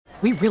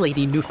We really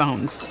need new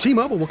phones.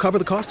 T-Mobile will cover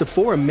the cost of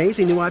 4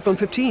 amazing new iPhone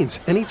 15s,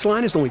 and each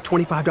line is only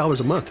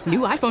 $25 a month. New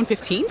iPhone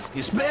 15s?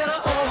 It's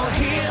better over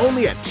here.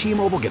 Only at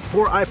T-Mobile, get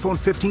 4 iPhone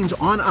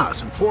 15s on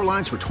us and 4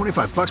 lines for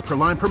 $25 per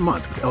line per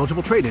month with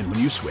eligible trade-in when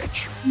you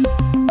switch.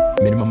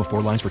 Minimum of 4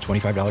 lines for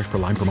 $25 per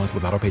line per month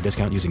with autopay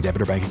discount using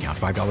debit or bank account.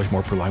 $5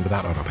 more per line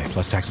without autopay,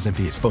 plus taxes and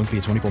fees. Phone fee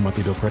at 24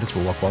 monthly bill credits for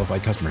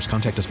well-qualified customers.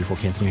 Contact us before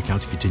canceling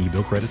account to continue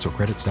bill credits or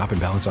credit stop and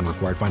balance on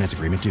required finance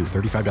agreement due.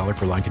 $35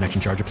 per line connection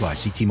charge applies.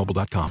 See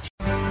T-Mobile.com.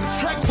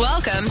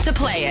 Welcome to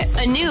Play It,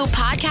 a new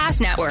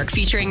podcast network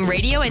featuring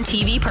radio and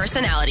TV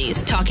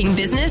personalities talking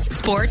business,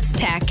 sports,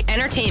 tech,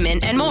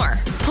 entertainment, and more.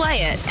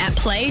 Play it at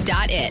play.it.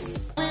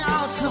 Take me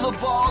out to the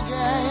ball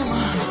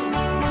game.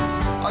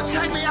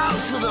 Take me out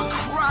to the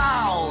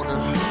crowd.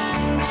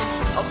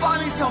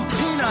 Buy me some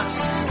peanuts.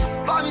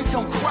 Buy me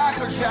some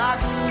Cracker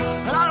Jacks.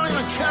 And I don't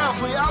even care if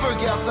we ever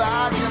get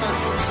back. And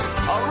it's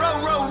a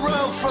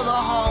row for the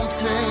home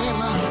team.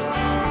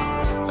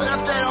 And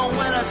if they don't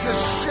win, it's a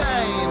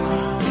shame.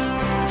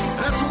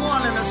 And it's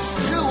 1 and it's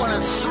 2 and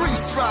it's 3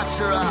 strikes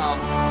you're out.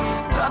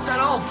 That's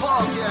that old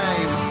ball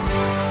game.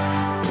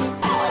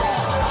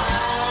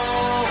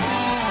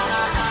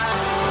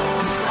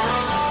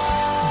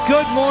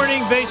 Good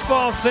morning,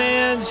 baseball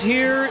fans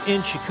here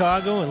in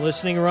Chicago and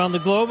listening around the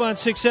globe on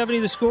 670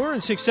 The Score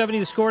and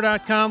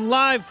 670thescore.com,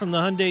 live from the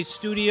Hyundai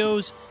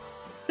Studios.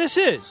 This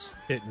is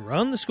Hit and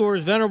Run, the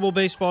Score's venerable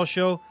baseball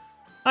show.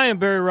 I am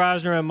Barry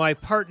Rosner, and my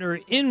partner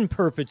in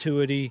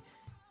perpetuity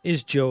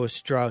is Joe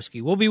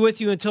Ostrowski. We'll be with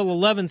you until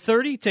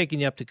 11:30, taking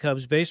you up to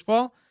Cubs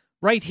baseball,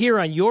 right here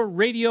on your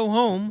radio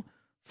home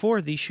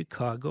for the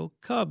Chicago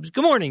Cubs.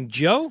 Good morning,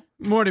 Joe.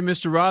 Good morning,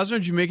 Mr. Rosner.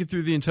 Did you make it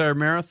through the entire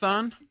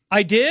marathon?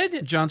 I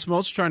did. John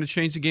Smoltz trying to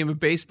change the game of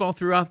baseball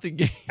throughout the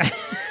game.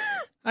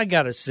 I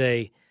got to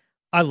say,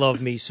 I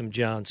love me some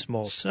John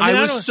Smoltz.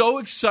 I was so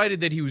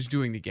excited that he was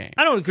doing the game.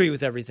 I don't agree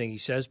with everything he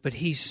says, but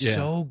he's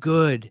so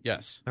good.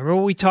 Yes. Remember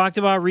what we talked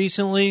about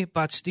recently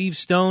about Steve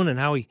Stone and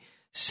how he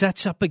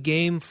sets up a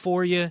game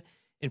for you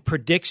and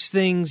predicts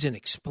things and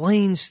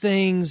explains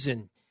things,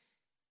 and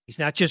he's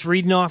not just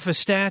reading off a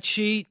stat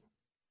sheet.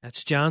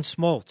 That's John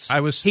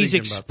Smoltz. He's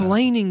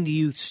explaining to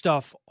you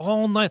stuff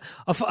all night.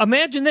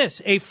 Imagine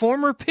this, a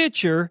former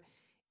pitcher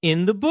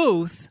in the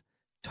booth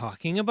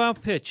talking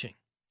about pitching.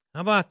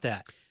 How about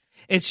that?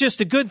 It's just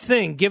a good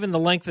thing, given the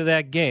length of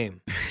that game,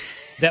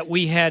 that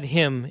we had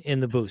him in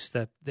the booth.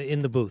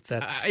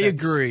 I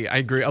agree.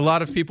 A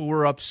lot of people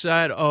were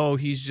upset. Oh,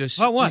 he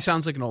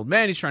sounds like an old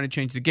man. He's trying to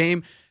change the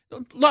game.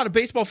 A lot of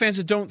baseball fans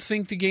that don't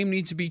think the game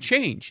needs to be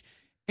changed.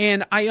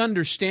 And I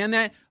understand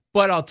that,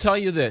 but I'll tell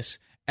you this.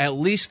 At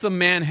least the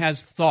man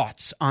has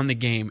thoughts on the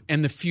game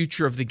and the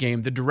future of the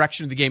game, the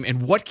direction of the game,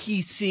 and what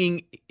he's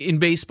seeing in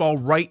baseball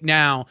right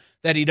now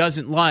that he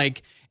doesn't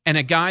like. And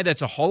a guy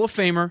that's a Hall of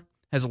Famer,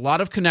 has a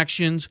lot of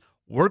connections,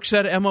 works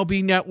at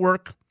MLB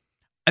Network.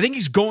 I think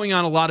he's going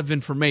on a lot of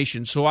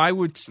information. So I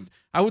would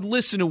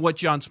listen to what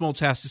John Smoltz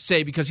has to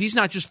say, because he's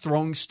not just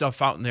throwing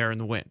stuff out in there in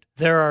the wind.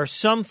 There are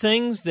some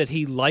things that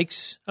he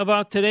likes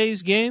about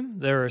today's game.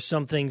 There are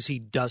some things he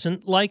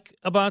doesn't like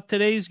about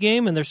today's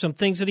game. And there's some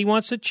things that he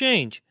wants to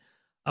change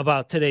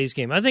about today's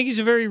game. I think he's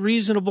a very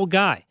reasonable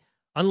guy.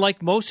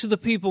 Unlike most of the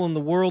people in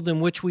the world in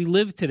which we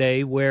live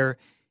today, where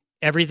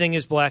everything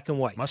is black and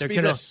white. Must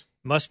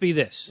be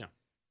this. Yeah.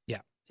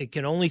 It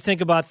can only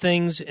think about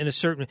things in a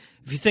certain...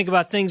 If you think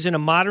about things in a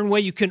modern way,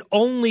 you can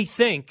only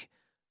think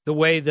the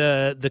way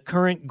the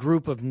current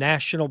group of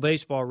national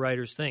baseball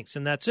writers thinks,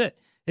 and that's it.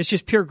 It's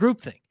just pure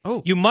groupthink.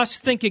 Oh. You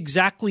must think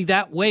exactly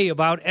that way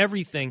about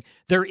everything.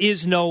 There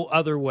is no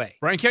other way.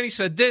 Brian Kenny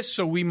said this,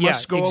 so we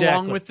must go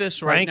along with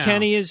this right now.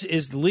 Brian Kenny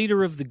is the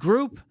leader of the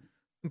group.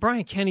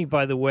 Brian Kenny,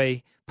 by the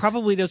way,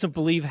 probably doesn't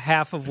believe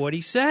half of what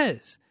he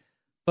says.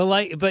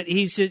 But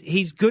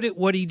he's good at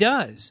what he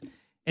does,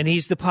 and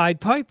he's the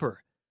Pied Piper.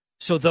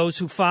 So those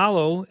who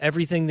follow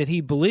everything that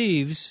he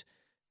believes,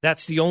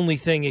 that's the only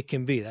thing it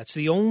can be. That's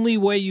the only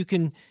way you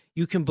can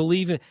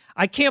believe it.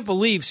 I can't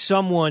believe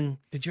someone...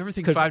 Did you ever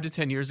think 5 to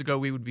 10 years ago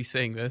we would be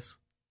saying this?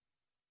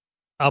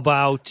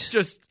 About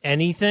just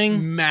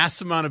anything?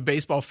 Mass amount of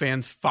baseball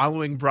fans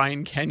following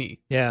Brian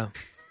Kenny. Yeah.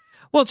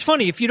 Well, it's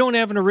funny. If you don't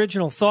have an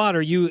original thought,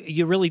 or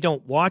you really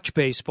don't watch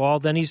baseball,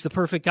 then he's the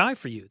perfect guy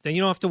for you. Then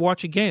you don't have to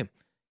watch a game.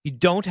 You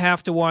don't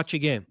have to watch a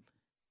game.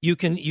 You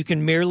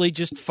can merely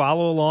just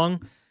follow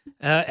along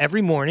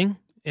every morning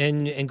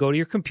and go to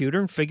your computer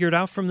and figure it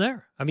out from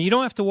there. I mean, you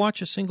don't have to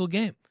watch a single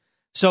game.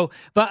 So,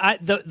 but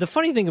the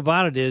funny thing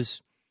about it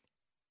is,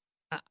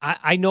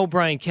 I know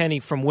Brian Kenny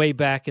from way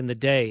back in the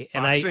day,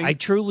 and I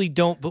truly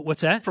don't. But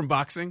what's that? From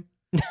boxing?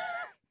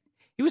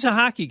 He was a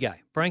hockey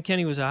guy. Brian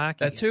Kenny was a hockey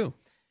guy. That too.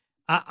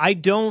 I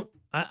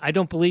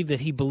don't believe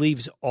that he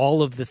believes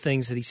all of the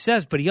things that he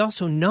says, but he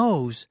also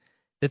knows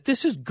that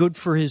this is good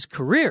for his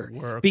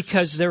career,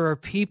 because there are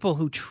people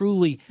who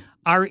truly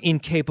are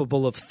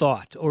incapable of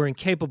thought or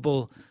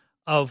incapable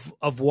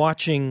of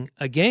watching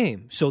a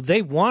game. So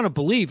they want to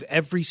believe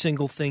every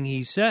single thing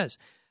he says.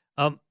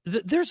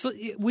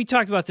 We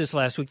talked about this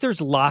last week.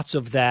 There's lots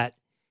of that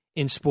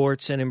in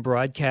sports and in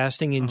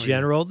broadcasting in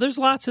general. Yeah. There's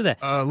lots of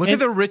that. Look at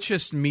the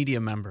richest media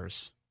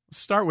members. Let's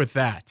start with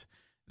that.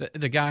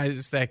 The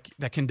guys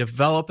that can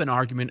develop an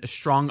argument, a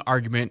strong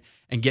argument,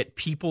 and get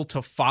people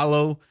to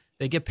follow.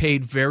 They get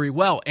paid very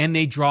well, and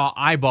they draw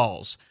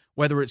eyeballs,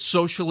 whether it's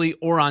socially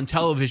or on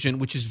television,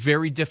 which is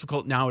very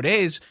difficult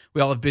nowadays.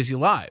 We all have busy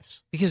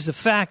lives. Because the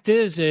fact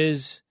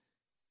is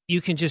you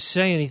can just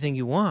say anything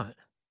you want.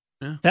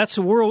 Yeah. That's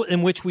the world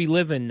in which we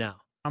live in now.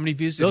 How many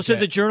views did Those are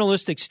the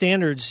journalistic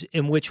standards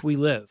in which we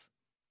live.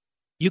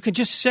 You can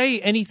just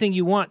say anything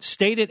you want,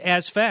 state it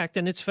as fact,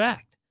 and it's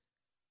fact.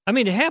 I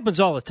mean, it happens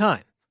all the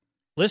time.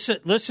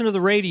 Listen to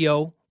the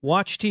radio,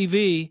 watch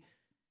TV.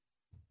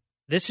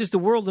 This is the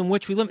world in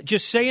which we live.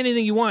 Just say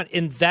anything you want,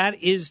 and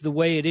that is the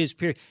way it is,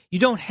 period. You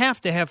don't have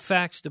to have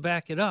facts to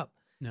back it up.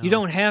 No. You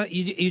don't have.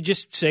 You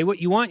just say what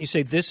you want. You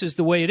say, this is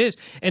the way it is.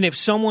 And if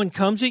someone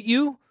comes at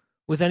you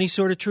with any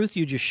sort of truth,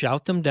 you just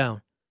shout them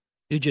down.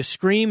 You just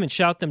scream and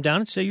shout them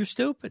down and say you're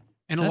stupid.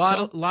 And a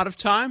lot of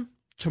time,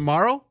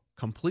 tomorrow,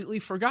 completely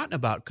forgotten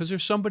about because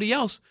there's somebody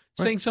else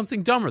saying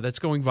something dumber that's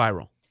going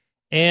viral.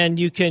 And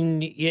you can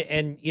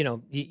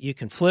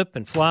flip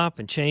and flop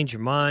and change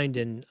your mind,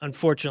 and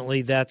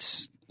unfortunately,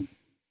 those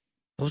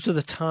are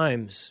the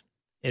times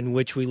in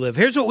which we live.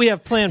 Here's what we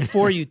have planned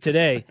for you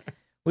today.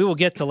 We will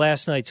get to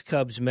last night's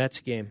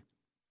Cubs-Mets game.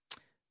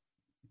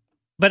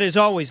 But as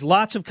always,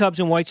 lots of Cubs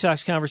and White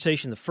Sox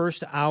conversation the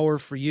first hour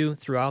for you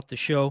throughout the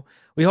show.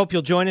 We hope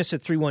you'll join us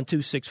at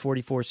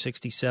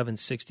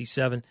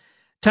 312-644-6767.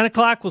 10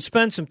 o'clock, we'll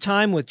spend some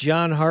time with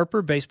John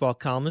Harper, baseball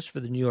columnist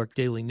for the New York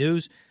Daily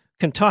News.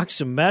 Can talk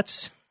some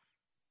Mets.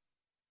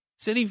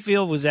 Citi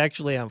Field was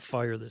actually on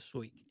fire this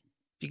week.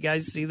 Did you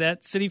guys see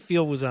that? Citi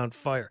Field was on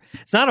fire.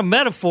 It's not a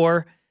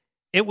metaphor.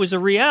 It was a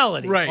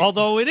reality. Right.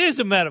 Although it is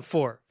a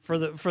metaphor for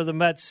the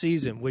Mets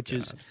season, which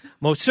is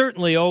most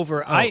certainly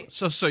over.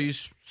 So you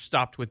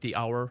stopped with the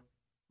hour?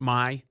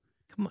 My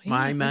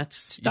Mets?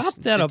 Stop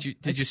that.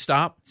 Did you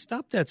stop?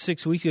 Stop that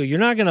 6 weeks ago. You're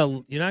not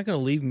gonna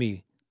leave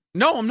me.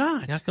 No, I'm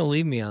not. You're not gonna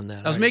leave me on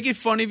that. I was making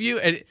fun of you,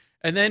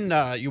 and then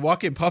you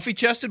walk in puffy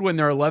chested when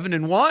they're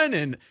 11-1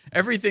 and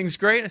everything's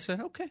great. I said,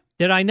 okay.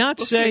 Did I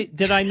not say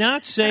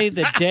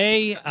the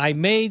day I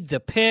made the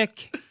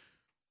pick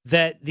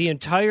that the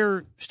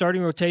entire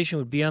starting rotation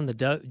would be on the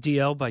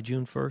DL by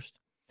June 1st?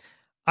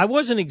 I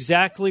wasn't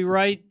exactly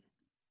right,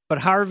 but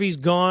Harvey's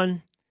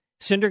gone.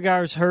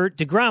 Syndergaard's hurt.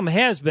 DeGrom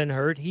has been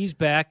hurt. He's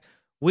back.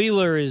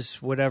 Wheeler is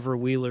whatever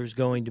Wheeler's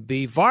going to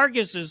be.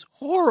 Vargas is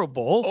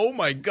horrible. Oh,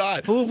 my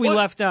God. Who have we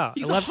left out?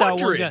 He's left 100.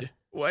 Out one guy.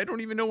 Well, I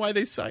don't even know why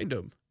they signed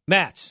him.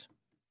 Matz.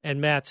 And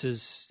Matz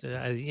is,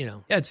 Yeah,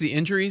 it's the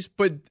injuries.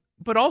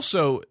 But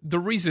also, the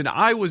reason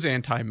I was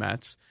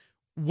anti-Mets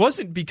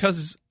wasn't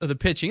because of the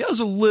pitching. It was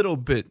a little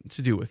bit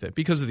to do with it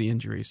because of the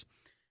injuries,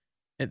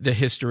 the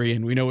history,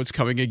 and we know it's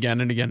coming again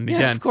and again and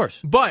again. Of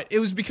course. But it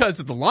was because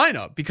of the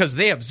lineup, because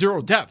they have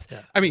zero depth.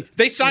 Yeah. I mean,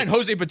 they signed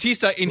Jose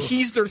Bautista, and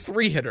he's their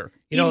 3-hitter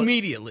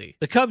immediately.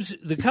 The Cubs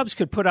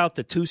could put out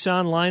the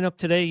Tucson lineup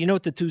today. You know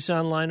what the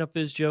Tucson lineup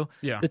is, Joe?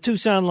 Yeah. The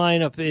Tucson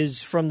lineup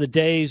is from the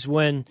days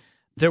when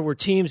there were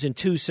teams in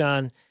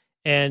Tucson,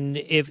 and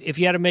if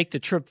you had to make the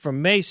trip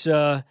from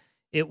Mesa,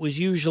 it was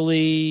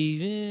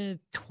usually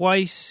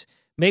twice,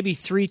 maybe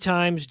 3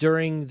 times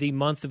during the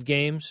month of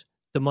games.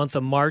 The month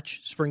of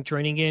March, spring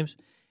training games.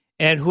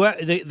 And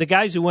the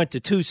guys who went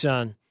to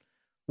Tucson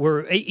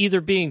were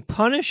either being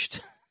punished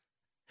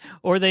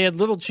or they had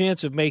little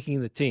chance of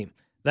making the team.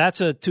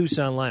 That's a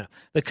Tucson lineup.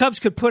 The Cubs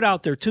could put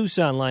out their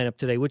Tucson lineup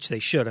today, which they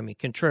should. I mean,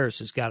 Contreras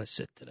has got to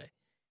sit today.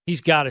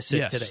 He's got to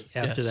sit today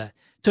after that.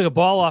 Took a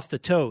ball off the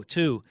toe,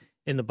 too,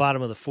 in the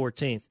bottom of the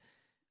 14th.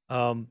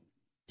 But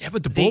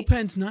the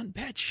bullpen's not in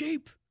bad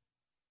shape.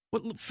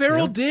 What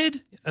Farrell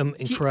did?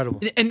 Incredible.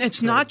 And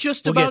it's not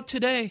just about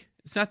today.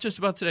 It's not just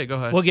about today. Go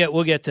ahead.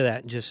 We'll get to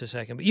that in just a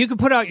second. But you can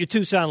put out your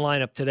Tucson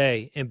lineup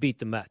today and beat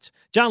the Mets.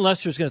 John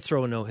Lester's going to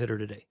throw a no-hitter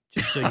today,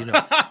 just so you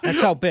know.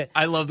 That's how bad.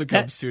 I love the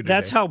Cubs, too, today.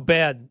 That's how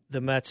bad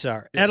the Mets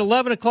are. Yeah. At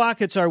 11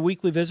 o'clock, it's our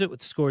weekly visit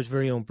with the Score's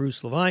very own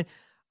Bruce Levine.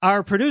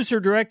 Our producer,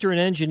 director, and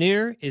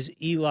engineer is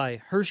Eli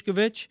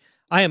Hershkovich.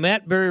 I am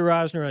at Barry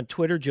Rosner on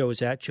Twitter. Joe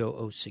is at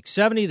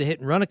Joe0670. The Hit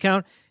and Run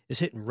account is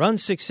Hit and Run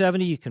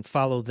 670. You can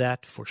follow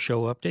that for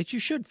show updates. You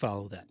should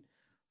follow that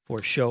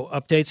for show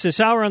updates. This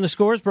hour on the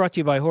Score is brought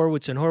to you by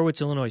Horwitz and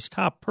Horwitz, Illinois'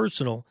 top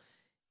personal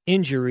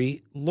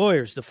injury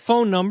lawyers. The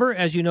phone number,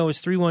 as you know, is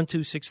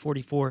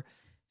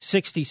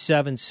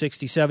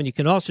 312-644-6767. You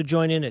can also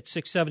join in at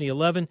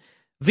 67011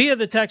 via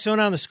the text zone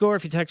on the Score.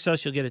 If you text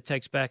us, you'll get a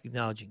text back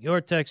acknowledging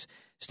your text.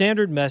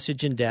 Standard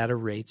message and data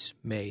rates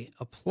may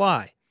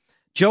apply.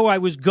 Joe, I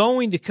was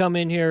going to come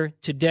in here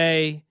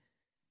today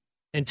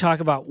and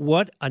talk about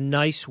what a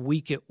nice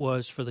week it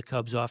was for the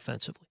Cubs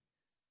offensively.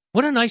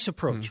 What a nice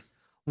approach.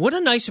 What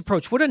a nice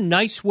approach. What a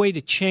nice way to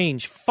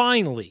change,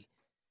 finally.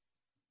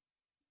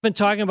 Been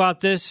talking about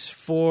this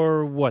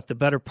for, the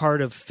better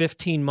part of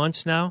 15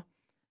 months now,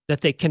 that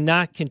they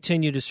cannot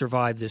continue to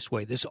survive this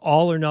way. This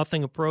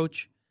all-or-nothing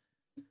approach,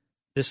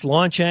 this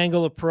launch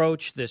angle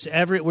approach, we're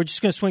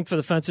just going to swing for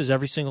the fences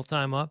every single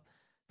time up.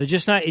 They're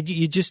just not.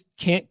 You just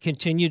can't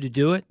continue to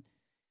do it.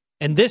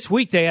 And this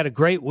week they had a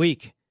great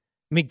week.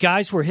 I mean,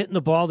 guys were hitting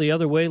the ball the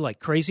other way like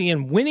crazy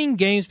and winning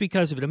games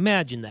because of it.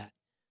 Imagine that.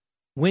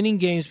 Winning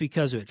games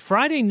because of it.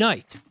 Friday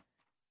night,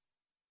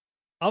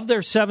 of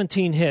their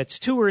 17 hits,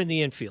 2 were in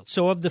the infield.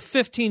 So of the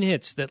 15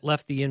 hits that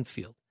left the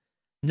infield,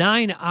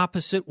 9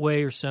 opposite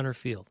way or center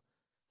field.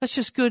 That's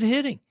just good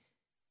hitting.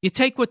 You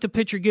take what the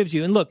pitcher gives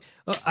you. And look,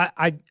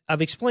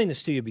 I've explained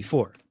this to you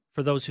before,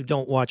 for those who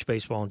don't watch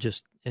baseball and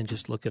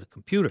just look at a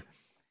computer.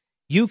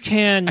 You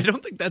can... I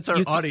don't think that's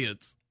our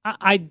audience.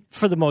 I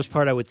for the most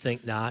part, I would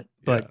think not.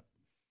 But,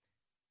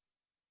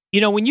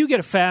 when you get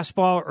a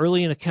fastball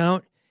early in a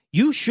count,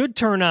 you should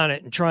turn on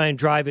it and try and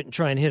drive it and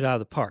try and hit it out of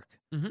the park.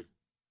 Mm-hmm.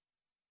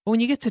 But when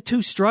you get to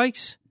 2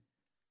 strikes,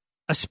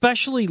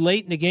 especially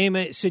late in the game,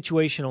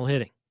 situational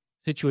hitting.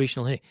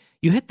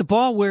 You hit the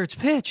ball where it's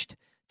pitched.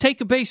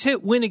 Take a base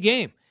hit, win a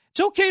game.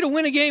 It's okay to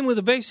win a game with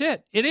a base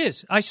hit. It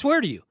is. I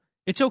swear to you.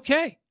 It's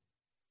okay.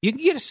 You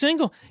can get a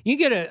single. You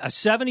can get a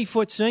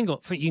 70-foot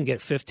single. You can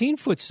get a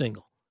 15-foot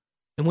single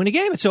and win a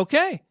game. It's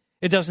okay.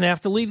 It doesn't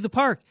have to leave the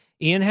park.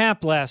 Ian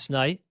Happ last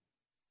night,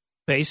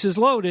 bases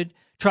loaded,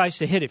 tries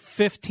to hit it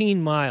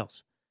 15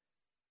 miles.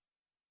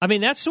 I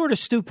mean, that sort of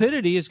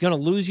stupidity is going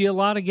to lose you a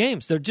lot of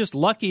games. They're just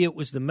lucky it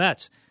was the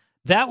Mets.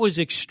 That was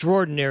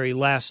extraordinary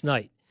last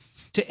night.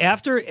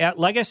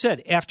 Like I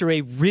said, after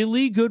a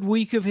really good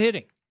week of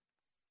hitting,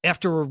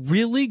 after a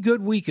really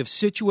good week of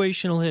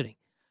situational hitting,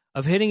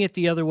 of hitting it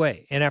the other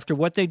way, and after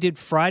what they did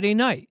Friday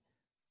night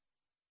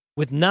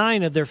with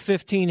 9 of their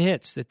 15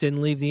 hits that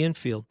didn't leave the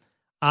infield,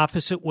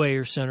 opposite way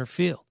or center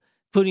field,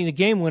 including the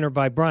game winner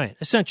by Bryant.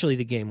 Essentially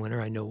the game winner.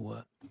 I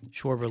know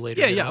Schwarber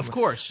later. Yeah, of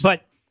course.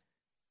 But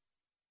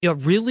a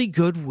really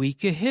good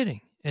week of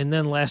hitting. And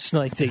then last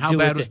night they How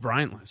bad was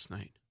Bryant last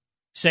night?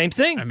 Same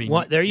thing. I mean,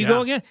 there you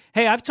go again.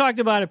 Hey, I've talked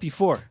about it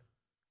before.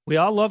 We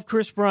all love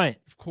Chris Bryant.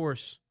 Of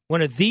course.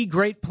 One of the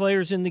great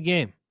players in the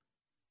game.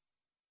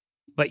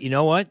 But you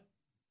know what?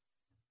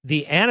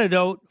 The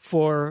antidote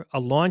for a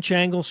launch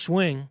angle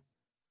swing,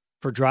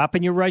 for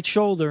dropping your right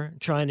shoulder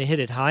and trying to hit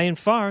it high and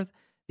far,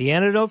 the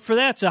antidote for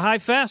that's a high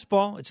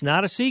fastball. It's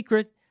not a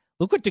secret.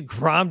 Look what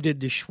DeGrom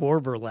did to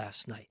Schwarber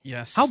last night.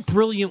 Yes. How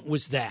brilliant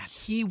was that?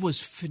 He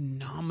was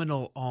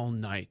phenomenal all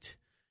night.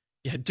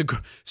 Yeah,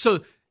 so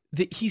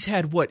he's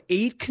had,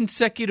 8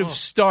 consecutive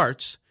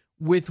starts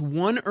with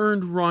 1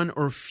 earned run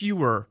or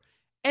fewer,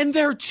 and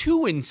they're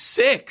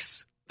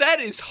 2-6. That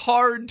is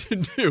hard to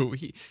do.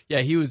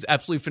 He was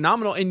absolutely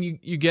phenomenal. And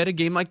you get a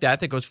game like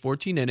that goes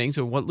 14 innings,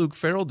 and what Luke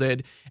Farrell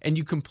did, and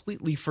you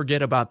completely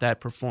forget about that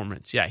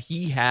performance. Yeah,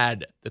 he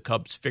had the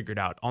Cubs figured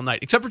out all night,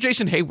 except for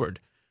Jason Hayward.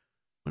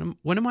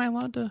 When am I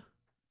allowed to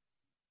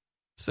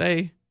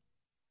say?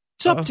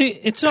 It's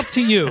up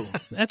to you.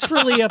 That's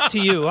really up to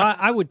you.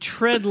 I would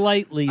tread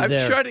lightly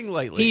there. I'm treading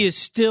lightly. He is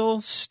still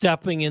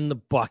stepping in the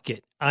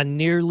bucket on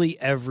nearly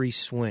every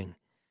swing.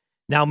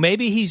 Now,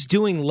 maybe he's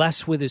doing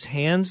less with his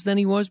hands than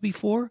he was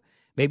before.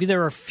 Maybe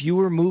there are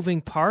fewer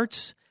moving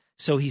parts,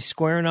 so he's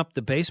squaring up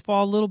the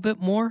baseball a little bit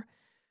more.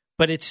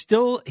 But he's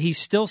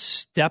still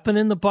stepping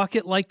in the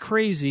bucket like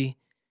crazy,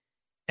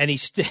 and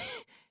he's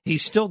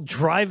still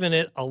driving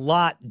it a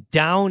lot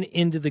down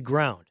into the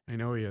ground. I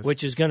know he is.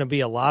 Which is going to be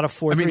a lot of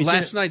 4-3s. I mean,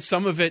 last night,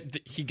 some of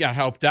it, he got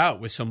helped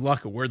out with some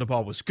luck of where the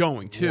ball was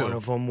going, too. One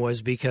of them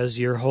was because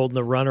you're holding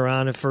the runner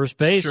on at first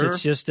base. Sure.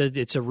 It's just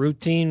it's a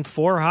routine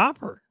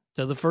 4-hopper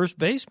to the first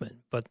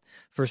baseman. But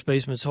first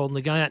baseman's holding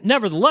the guy on.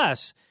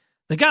 Nevertheless,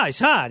 the guy's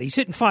hot. He's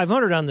hitting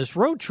 500 on this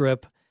road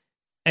trip,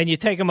 and you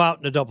take him out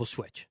in a double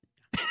switch.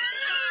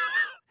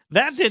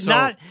 That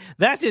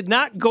did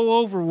not go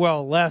over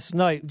well last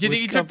night. Do you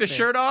think he took the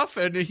shirt off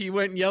and he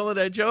went yelling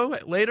at Joe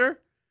later?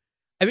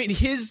 I mean,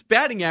 his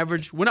batting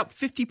average went up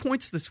 50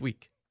 points this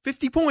week.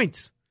 50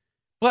 points.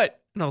 But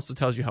it also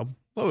tells you how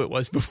low it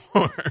was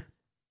before.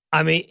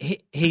 I mean,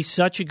 he's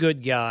such a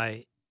good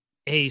guy.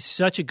 He's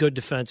such a good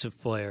defensive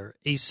player.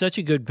 He's such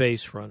a good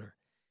base runner.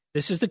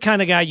 This is the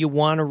kind of guy you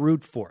want to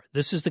root for.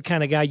 This is the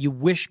kind of guy you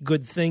wish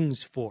good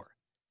things for.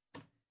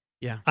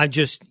 Yeah. I'm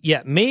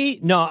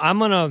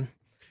going to...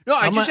 No,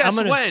 I just asked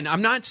when.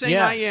 I'm not saying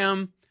I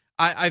am.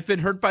 I've been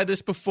hurt by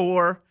this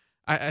before.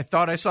 I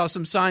thought I saw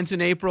some signs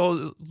in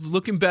April,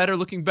 looking better,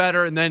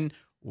 and then,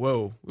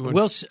 whoa, we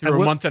went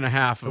through a month and a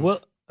half.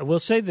 I will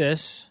say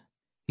this.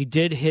 He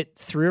did hit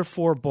 3 or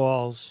 4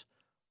 balls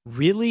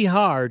really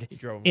hard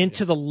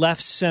into the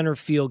left center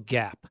field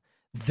gap.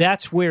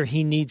 That's where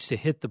he needs to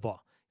hit the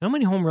ball. You know how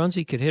many home runs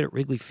he could hit at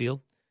Wrigley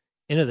Field?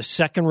 Into the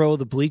second row of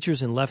the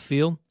bleachers in left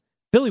field?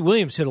 Billy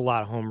Williams hit a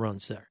lot of home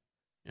runs there.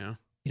 Yeah.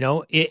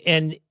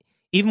 And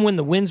even when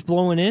the wind's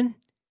blowing in,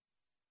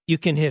 you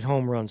can hit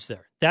home runs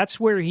there. That's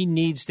where he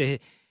needs to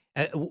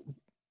hit.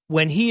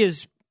 When he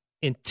is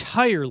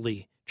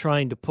entirely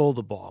trying to pull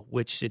the ball,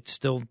 which you're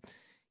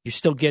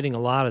still getting a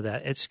lot of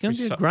that. It's going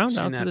to be a ground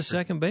out to the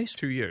second base.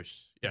 2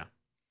 years. Yeah.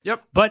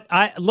 Yep. But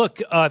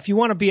if you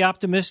want to be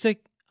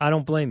optimistic, I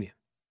don't blame you.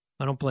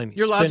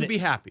 You're allowed to be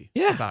happy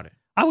about it.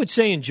 I would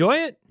say enjoy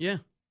it. Yeah.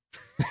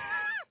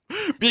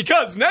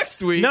 Because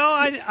next week. No,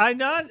 I'm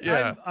not.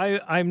 Yeah.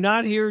 I'm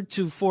not here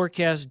to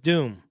forecast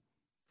doom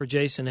for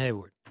Jason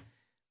Hayward.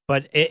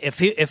 But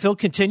if he'll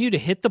continue to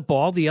hit the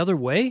ball the other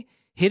way,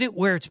 hit it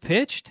where it's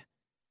pitched,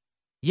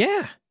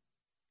 yeah,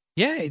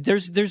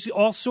 there's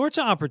all sorts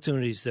of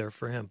opportunities there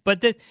for him.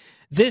 But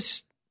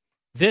this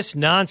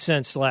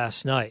nonsense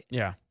last night,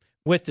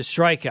 with the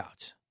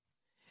strikeouts,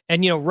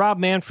 and Rob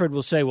Manfred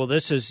will say, well,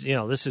 this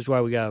is why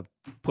we got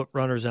to put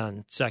runners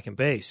on second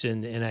base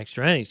in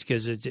extra innings,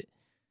 because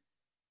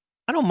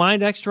I don't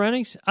mind extra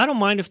innings. I don't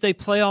mind if they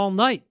play all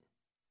night.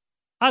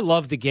 I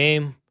love the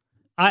game.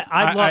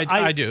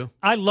 I do.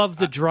 I love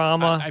the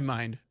drama. I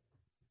mind.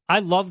 I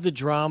love the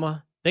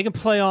drama. They can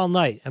play all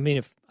night. I mean,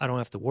 if I don't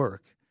have to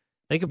work,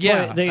 they can play.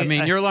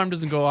 Yeah, your alarm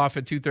doesn't go off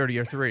at 2:30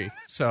 or 3,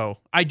 so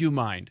I do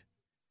mind.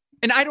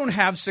 And I don't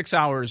have 6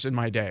 hours in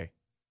my day.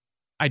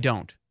 I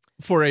don't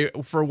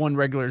for one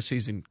regular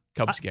season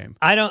Cubs game.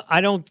 I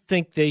don't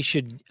think they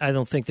should. I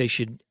don't think they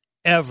should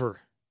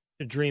ever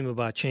dream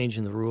about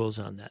changing the rules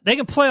on that. They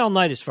can play all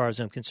night, as far as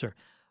I'm concerned.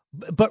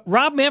 But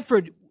Rob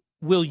Manfred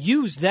will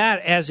use that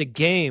as a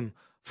game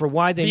for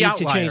why they need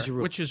to change the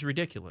rules. Which is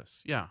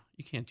ridiculous. Yeah,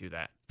 you can't do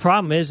that.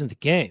 Problem isn't the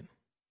game.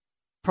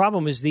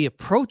 Problem is the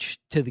approach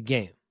to the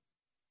game.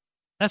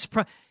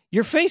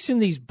 You're facing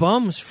these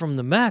bums from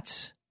the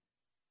Mets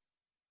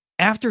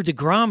after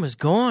DeGrom is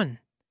gone.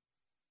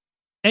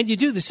 And you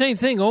do the same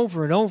thing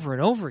over and over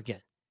and over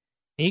again.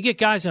 And you get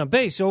guys on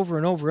base over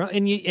and over,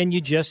 and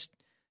you just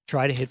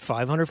try to hit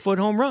 500-foot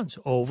home runs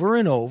over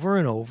and over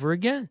and over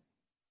again.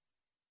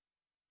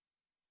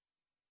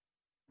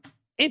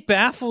 It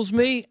baffles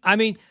me. I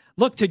mean,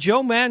 look, to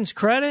Joe Maddon's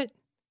credit,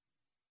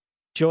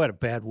 Joe had a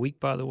bad week,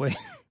 by the way.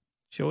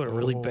 Joe had a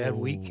really bad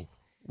week.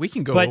 We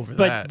can go over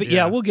that. But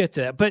yeah, we'll get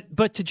to that.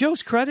 But to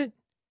Joe's credit,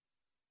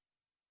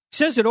 he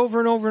says it over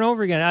and over and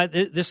over again.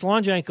 This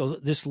launch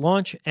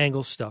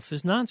angle stuff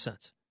is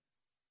nonsense,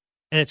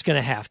 and it's going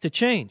to have to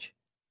change.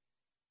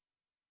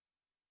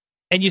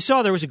 And you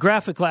saw there was a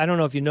graphic. I don't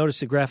know if you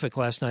noticed the graphic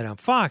last night on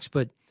Fox,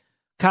 but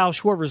Kyle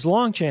Schwarber's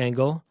launch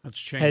angle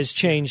has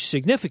changed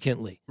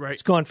significantly. Right.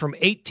 It's gone from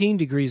 18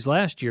 degrees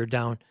last year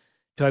down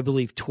to, I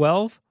believe,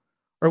 12.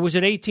 Or was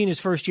it 18 his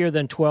first year,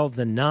 then 12,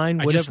 then 9?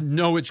 Whatever. I just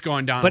know it's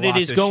gone down a lot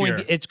this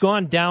year. It's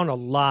gone down a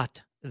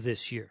lot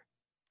this year.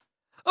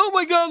 Oh,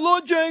 my God,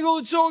 launch angle,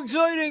 it's so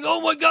exciting.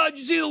 Oh, my God,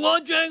 you see the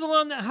launch angle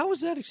on that? How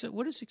is that exciting?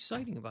 What is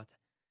exciting about that?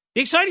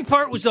 The exciting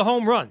part was the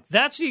home run.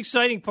 That's the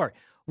exciting part.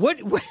 When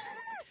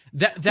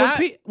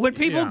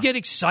people get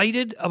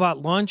excited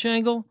about launch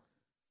angle,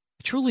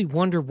 I truly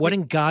wonder what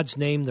in God's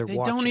name they're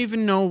watching. They don't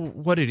even know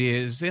what it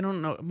is. They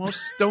don't know.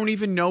 Most don't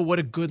even know what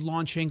a good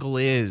launch angle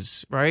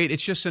is, right?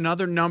 It's just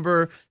another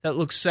number that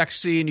looks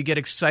sexy and you get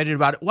excited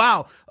about it.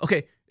 Wow.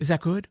 Okay. Is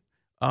that good?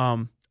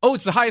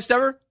 It's the highest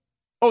ever?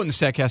 Oh, in the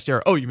StatCast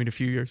era. Oh, you mean a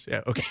few years?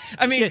 Yeah. Okay.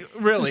 I mean,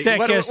 really,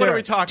 what are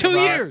we talking about? 2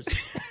 years.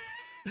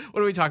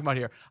 What are we talking about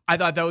here? I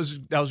thought that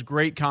was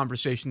great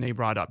conversation they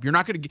brought up. You're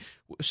not going to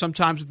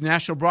sometimes with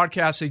national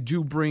broadcasts, they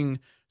do bring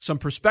some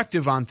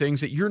perspective on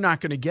things that you're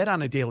not going to get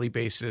on a daily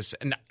basis.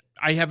 And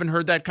I haven't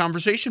heard that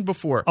conversation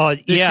before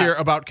this year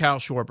about Kyle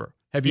Schwarber.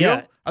 Have you?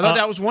 Yeah. I thought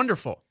that was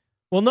wonderful.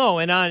 Well, no,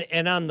 and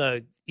on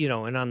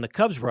the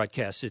Cubs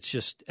broadcast, it's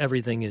just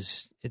everything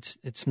is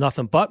it's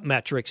nothing but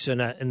metrics,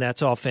 and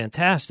that's all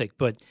fantastic.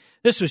 But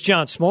this was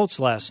John Smoltz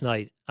last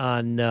night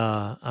on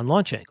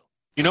launch angle.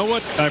 You know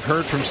what I've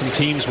heard from some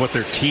teams, what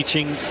they're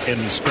teaching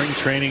in spring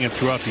training and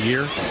throughout the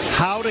year?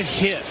 How to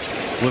hit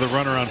with a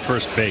runner on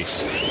first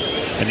base.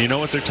 And you know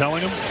what they're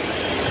telling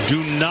them?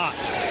 Do not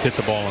hit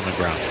the ball on the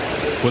ground.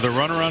 With a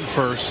runner on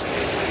first,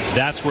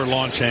 that's where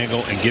launch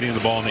angle and getting the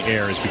ball in the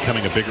air is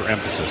becoming a bigger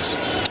emphasis.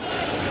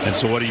 And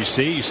so what do you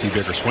see? You see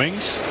bigger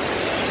swings.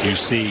 You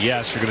see,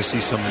 yes, you're going to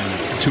see some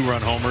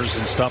two-run homers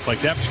and stuff like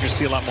that, but you're going to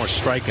see a lot more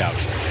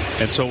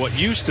strikeouts. And so what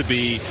used to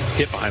be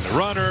hit behind the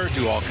runner,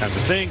 do all kinds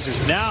of things,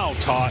 is now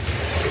taught,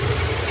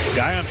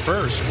 guy on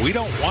first, we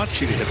don't want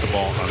you to hit the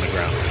ball on the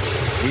ground.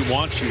 We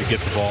want you to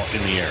get the ball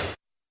in the air.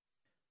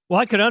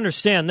 Well, I could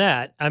understand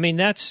that. I mean,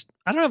 I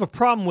don't have a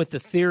problem with the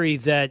theory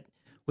that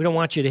we don't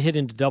want you to hit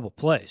into double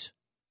plays.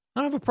 I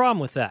don't have a problem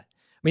with that.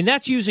 I mean,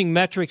 that's using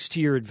metrics to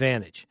your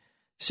advantage,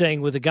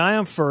 saying with a guy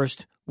on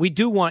first, we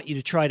do want you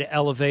to try to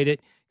elevate it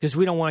because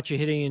we don't want you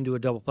hitting into a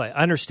double play.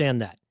 I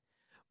understand that.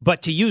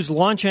 But to use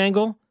launch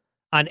angle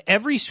on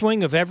every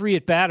swing of every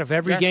at-bat of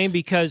every game,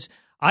 because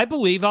I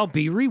believe I'll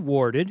be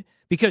rewarded,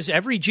 because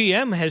every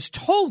GM has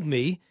told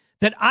me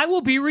that I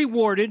will be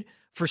rewarded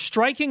for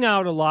striking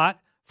out a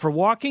lot, for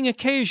walking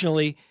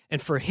occasionally,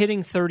 and for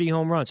hitting 30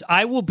 home runs.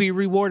 I will be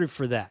rewarded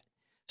for that.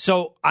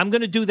 So I'm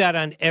going to do that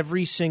on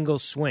every single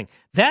swing.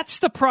 That's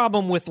the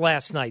problem with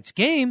last night's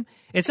game.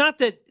 It's not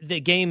that the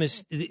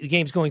game's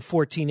going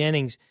 14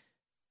 innings.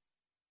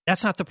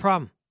 That's not the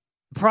problem.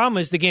 The problem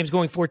is the game's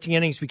going 14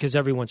 innings because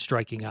everyone's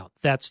striking out.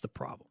 That's the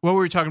problem. What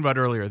were we talking about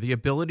earlier? The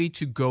ability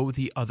to go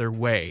the other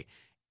way.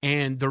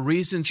 And the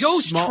reason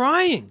Joe's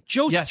trying.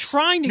 Joe's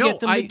trying to get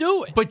them to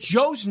do it. But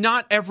Joe's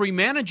not every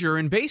manager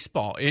in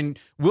baseball. And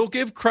we'll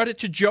give credit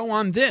to Joe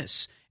on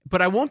this.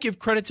 but I won't give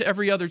credit to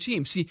every other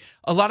team. See,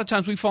 a lot of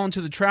times we fall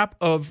into the trap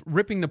of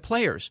ripping the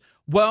players.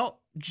 Well,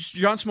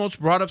 John Smoltz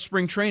brought up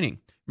spring training.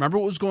 Remember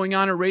what was going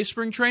on at Ray's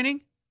spring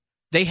training?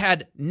 They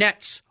had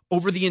nets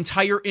over the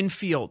entire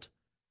infield.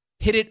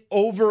 Hit it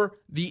over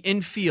the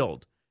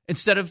infield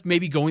instead of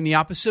maybe going the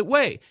opposite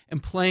way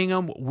and playing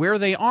them where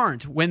they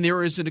aren't when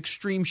there is an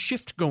extreme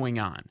shift going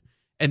on.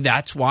 And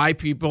that's why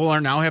people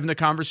are now having the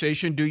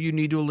conversation, do you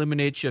need to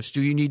eliminate shifts?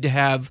 Do you need to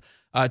have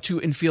two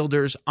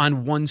infielders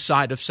on one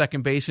side of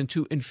second base and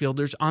two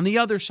infielders on the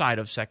other side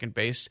of second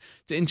base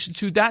to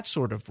institute that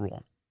sort of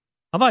rule?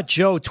 How about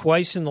Joe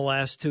twice in the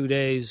last 2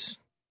 days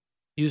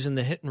using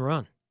the hit and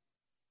run?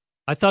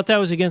 I thought that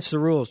was against the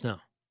rules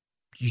now.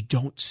 You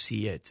don't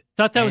see it.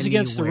 Thought that anywhere. was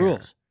against the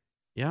rules.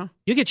 Yeah?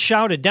 You get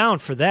shouted down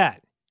for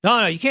that.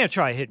 No, you can't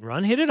try a hit and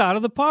run. Hit it out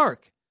of the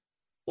park.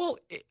 Well,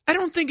 I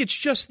don't think it's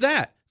just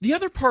that. The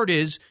other part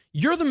is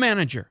you're the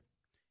manager.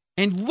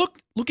 And look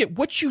at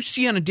what you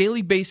see on a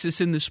daily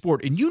basis in this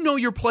sport, and you know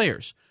your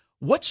players.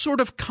 What sort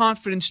of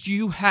confidence do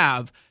you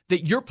have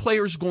that your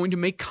player is going to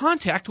make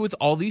contact with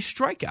all these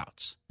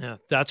strikeouts? Yeah,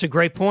 that's a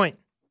great point.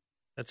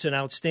 That's an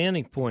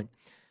outstanding point.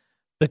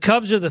 The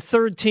Cubs are the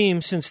third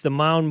team since the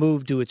mound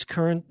moved to its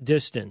current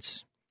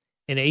distance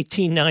in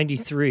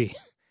 1893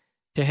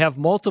 to have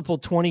multiple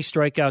 20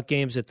 strikeout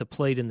games at the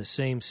plate in the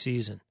same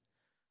season.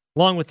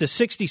 Along with the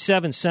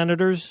 67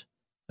 Senators,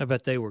 I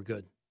bet they were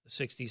good. The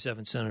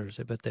 67 Senators,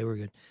 I bet they were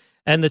good.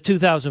 And the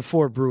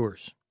 2004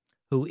 Brewers,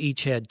 who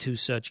each had 2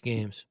 such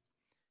games.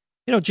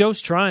 You know, Joe's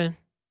trying.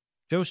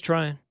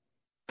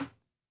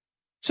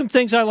 Some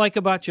things I like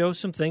about Joe,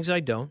 some things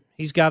I don't.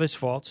 He's got his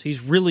faults.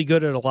 He's really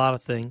good at a lot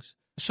of things.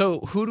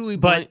 So who do we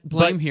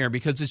blame here?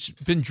 Because it's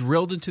been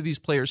drilled into these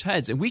players'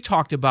 heads. And we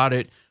talked about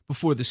it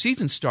before the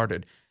season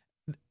started.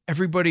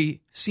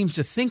 Everybody seems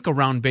to think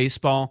around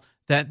baseball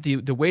that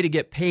the way to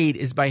get paid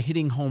is by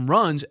hitting home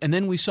runs. And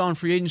then we saw in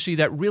free agency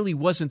that really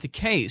wasn't the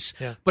case.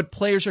 Yeah. But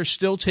players are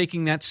still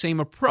taking that same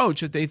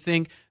approach, that they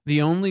think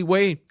the only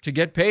way to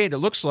get paid, it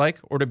looks like,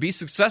 or to be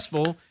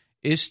successful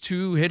is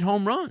to hit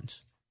home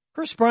runs.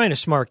 Chris Bryant, a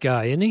smart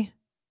guy, isn't he?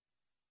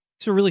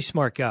 He's a really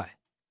smart guy.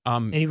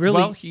 And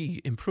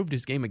he improved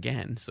his game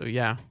again, so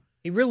yeah.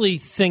 He really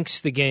thinks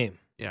the game.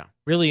 Yeah.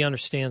 Really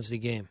understands the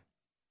game.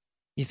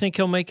 You think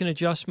he'll make an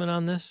adjustment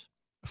on this?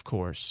 Of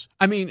course.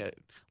 I mean,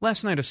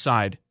 last night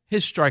aside,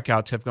 his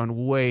strikeouts have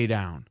gone way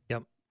down.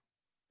 Yep.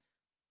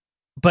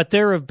 But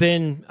there have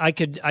been, I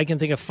can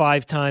think of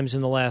 5 times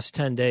in the last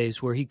 10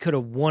 days where he could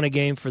have won a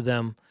game for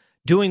them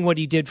doing what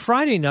he did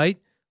Friday night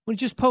when he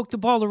just poked the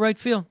ball to right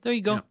field. There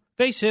you go. Yep.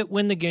 Base hit,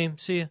 win the game.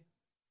 See ya.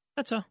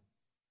 That's all.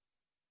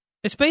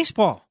 It's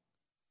baseball.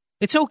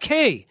 It's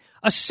okay.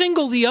 A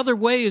single the other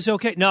way is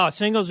okay. No,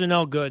 singles are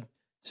no good.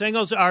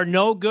 Singles are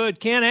no good.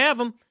 Can't have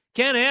them.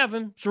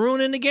 It's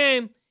ruining the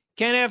game.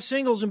 Can't have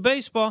singles in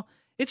baseball.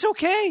 It's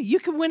okay. You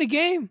can win a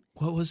game.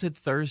 What was it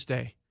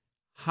Thursday?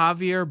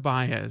 Javier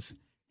Baez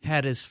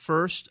had his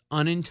first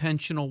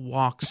unintentional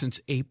walk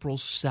since April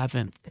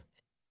 7th.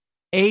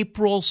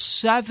 April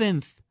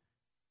 7th.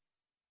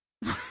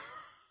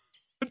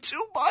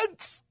 2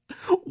 months.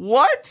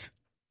 What?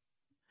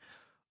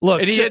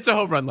 Look, and he hits a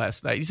home run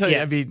last night.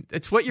 I mean,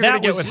 it's what you're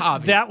going to get with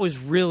Javi. That was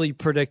really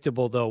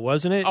predictable, though,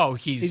 wasn't it? Oh,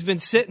 he's been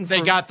sitting.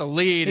 They got the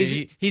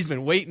lead. He's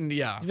been waiting.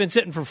 Yeah, he's been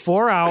sitting for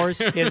 4 hours.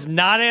 He has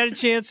not had a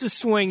chance to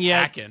swing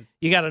yet. Hacking.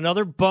 You got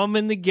another bum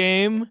in the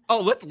game.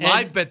 Oh, let's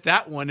live bet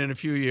that one in a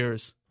few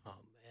years. Oh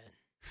man,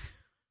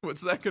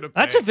 what's that going to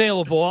pay? That's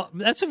available.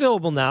 That's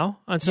available now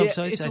on some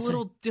sites. It's a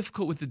little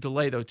difficult with the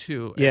delay, though,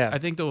 too. Yeah, I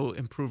think they'll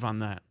improve on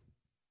that.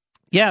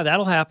 Yeah,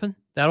 that'll happen.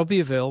 That'll be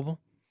available.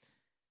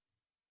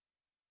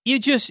 You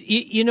just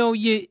you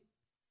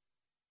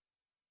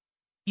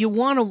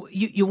want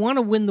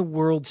to win the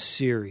World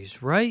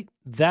Series, right?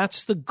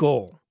 That's the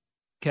goal.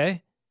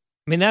 Okay?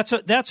 I mean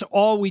that's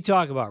all we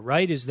talk about,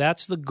 right?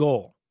 That's the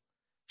goal.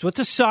 It's what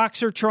the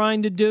Sox are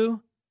trying to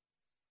do.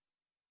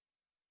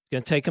 It's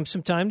going to take them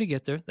some time to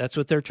get there. That's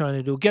what they're trying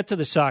to do. We'll get to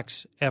the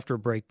Sox after a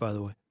break, by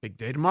the way. Big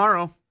day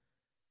tomorrow.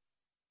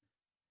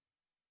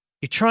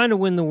 You're trying to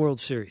win the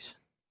World Series.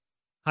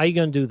 How are you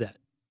going to do that?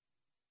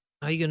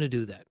 How are you going to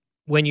do that?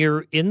 When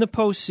you're in the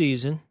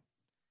postseason,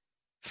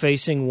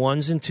 facing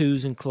 1s and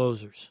 2s and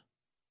closers.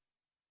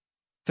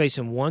 If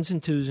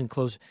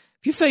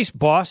you face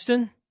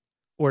Boston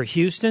or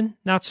Houston,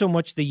 not so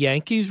much the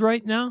Yankees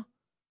right now.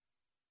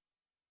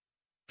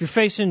 If you're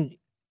facing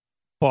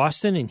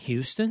Boston and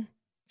Houston,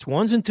 it's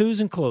 1s and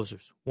 2s and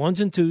closers. 1s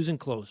and 2s and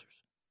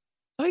closers.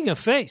 What are you going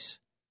to face?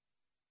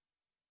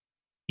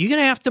 You're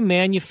going to have to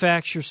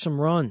manufacture some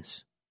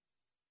runs.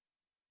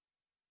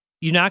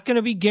 You're not going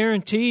to be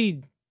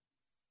guaranteed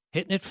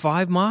hitting it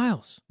 5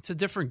 miles. It's a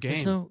different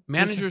game.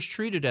 Managers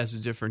treat it as a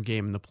different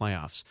game in the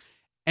playoffs.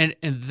 And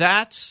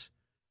that's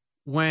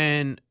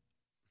when,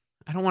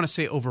 I don't want to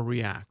say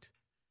overreact,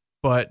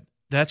 but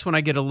that's when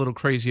I get a little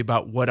crazy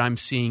about what I'm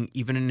seeing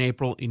even in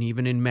April and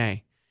even in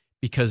May.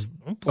 Because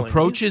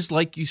approaches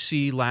like you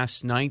see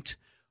last night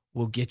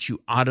will get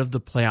you out of the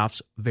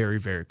playoffs very,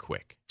 very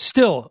quick.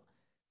 Still,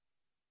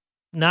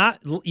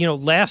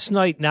 last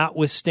night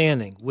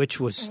notwithstanding, which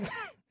was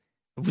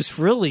it was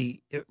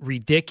really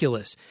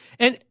ridiculous.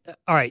 And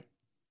all right,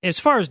 as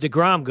far as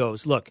DeGrom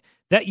goes, look,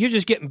 that you're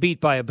just getting beat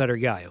by a better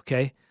guy,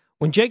 okay?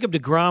 When Jacob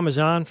DeGrom is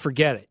on,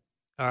 forget it.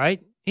 All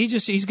right?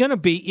 He's going to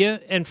beat you,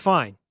 and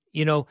fine.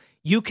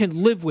 You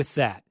can live with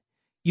that.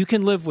 You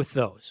can live with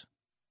those.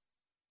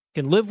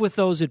 You can live with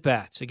those at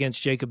bats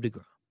against Jacob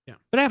DeGrom. Yeah.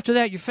 But after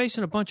that, you're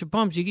facing a bunch of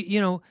bums.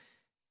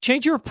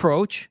 Change your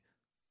approach.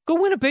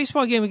 Go win a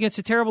baseball game against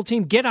a terrible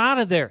team. Get out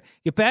of there.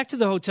 Get back to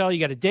the hotel. You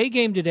got a day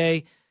game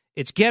today.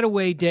 It's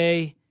getaway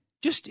day.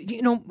 Just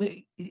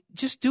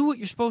do what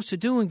you're supposed to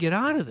do and get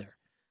out of there.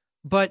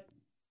 But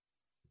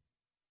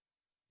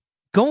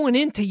going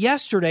into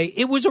yesterday,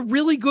 it was a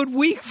really good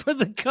week for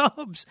the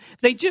Cubs.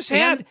 They just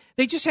had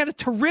a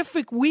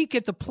terrific week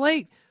at the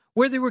plate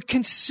where they were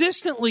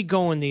consistently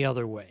going the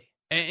other way.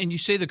 And you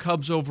say the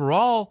Cubs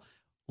overall,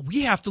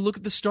 we have to look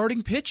at the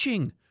starting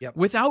pitching. Yep.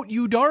 Without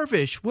Yu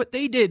Darvish, what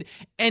they did,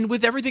 and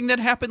with everything that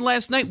happened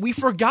last night, we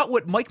forgot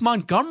what Mike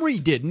Montgomery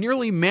did,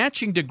 nearly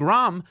matching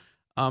DeGrom.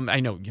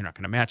 I know you're not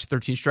going to match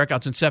 13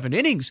 strikeouts in 7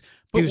 innings.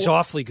 But he was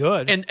awfully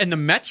good. And the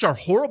Mets are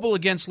horrible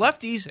against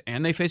lefties,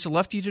 and they face a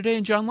lefty today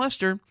in John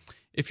Lester,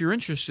 if you're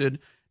interested.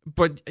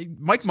 But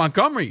Mike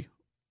Montgomery,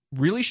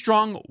 really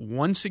strong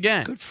once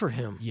again. Good for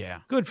him. Yeah.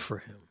 Good for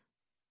him.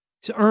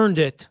 He's earned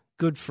it.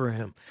 Good for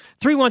him.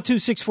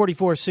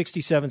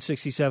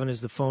 312-644-6767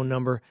 is the phone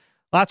number.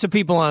 Lots of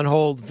people on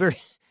hold.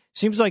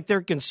 Seems like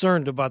they're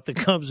concerned about the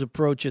Cubs'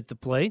 approach at the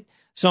plate.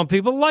 Some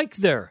people like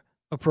their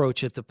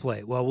approach at the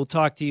plate. Well, we'll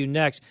talk to you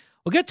next.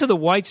 We'll get to the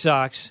White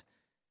Sox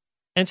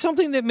and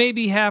something that may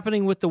be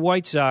happening with the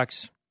White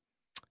Sox,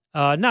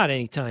 not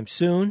anytime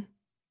soon,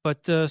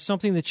 but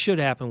something that should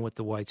happen with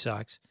the White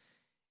Sox.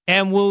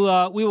 And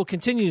we will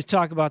continue to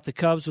talk about the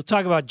Cubs. We'll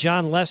talk about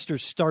John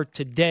Lester's start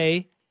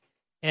today,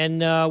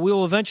 and we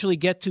will eventually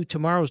get to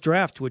tomorrow's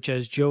draft, which,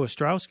 as Joe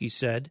Ostrowski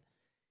said,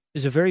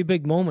 is a very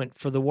big moment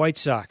for the White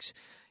Sox.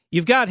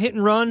 You've got Hit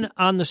and Run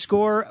on The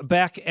Score,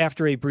 back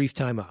after a brief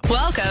timeout.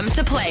 Welcome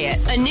to Play It,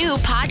 a new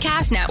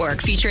podcast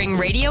network featuring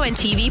radio and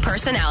TV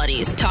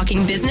personalities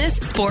talking business,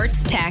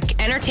 sports,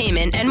 tech,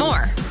 entertainment, and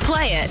more.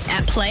 Play it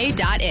at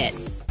play.it.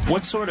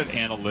 What sort of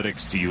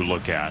analytics do you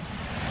look at?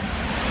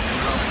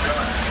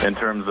 In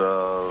terms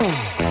of...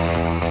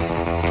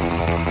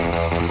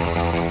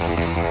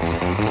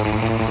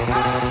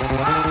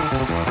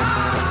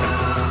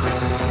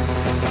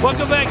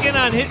 Welcome back in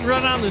on Hit and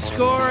Run on The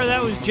Score.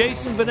 That was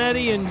Jason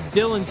Benetti and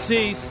Dylan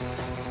Cease.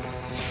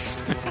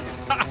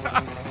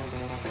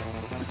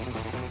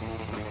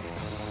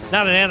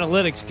 Not an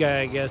analytics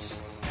guy, I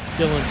guess.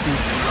 Dylan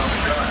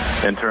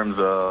Cease. In terms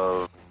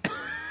of...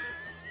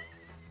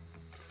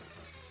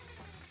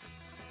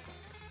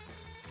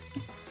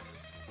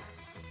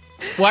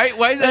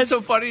 Why is that so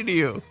funny to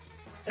you?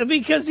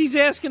 Because he's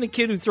asking a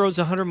kid who throws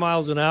 100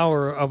 miles an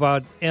hour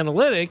about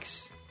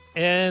analytics,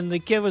 and the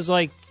kid was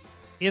like,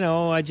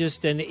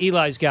 and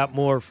Eli's got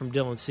more from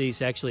Dylan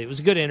Cease. Actually, it was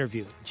a good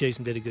interview.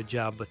 Jason did a good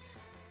job, but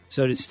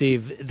so did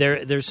Steve.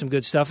 There's some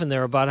good stuff in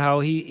there about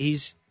how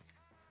he's,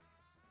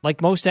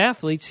 like most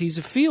athletes, he's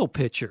a feel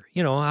pitcher.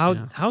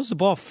 How's the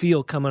ball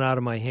feel coming out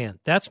of my hand?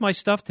 That's my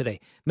stuff today.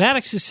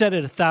 Maddox has said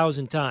it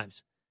 1,000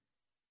 times.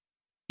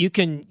 You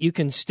can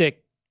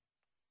stick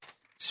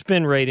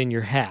spin rate in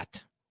your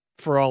hat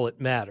for all it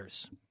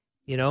matters.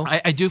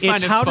 I do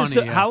find it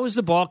funny. How is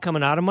the ball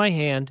coming out of my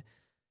hand?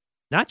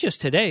 Not just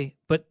today,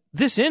 but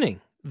this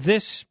inning,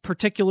 this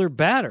particular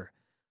batter.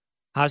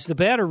 How's the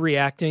batter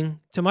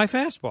reacting to my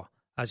fastball?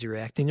 How's he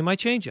reacting to my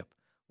changeup?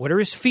 What are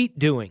his feet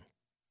doing?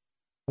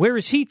 Where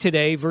is he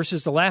today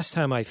versus the last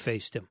time I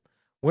faced him?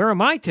 Where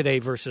am I today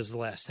versus the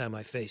last time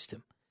I faced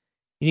him?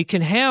 And you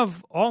can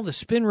have all the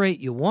spin rate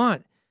you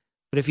want,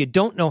 but if you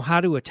don't know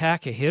how to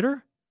attack a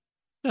hitter,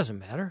 it doesn't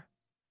matter.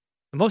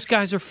 And most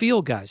guys are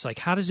feel guys. Like,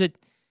 how does it,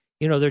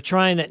 they're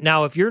trying to,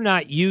 now if you're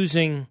not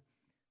using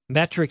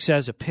metrics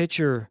as a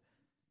pitcher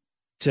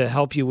to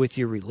help you with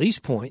your release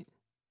point,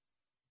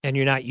 and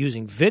you're not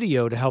using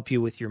video to help you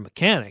with your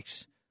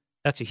mechanics,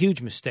 that's a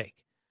huge mistake.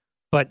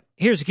 But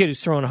here's a kid who's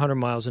throwing 100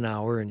 miles an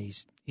hour, and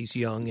he's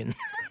young, and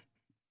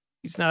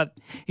he's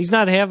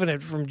not having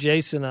it from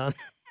Jason on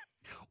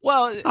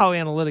how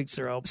analytics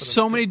are helping.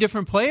 So many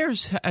different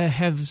players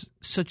have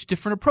such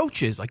different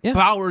approaches. Like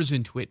Bauer's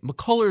into it,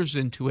 McCullers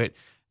into it,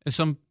 and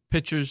some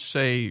pitchers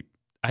say,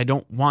 I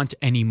don't want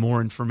any more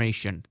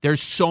information.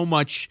 There's so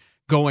much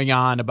going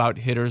on about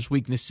hitters'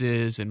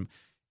 weaknesses and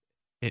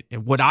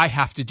what I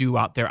have to do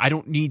out there. I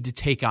don't need to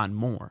take on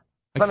more.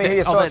 Let me hear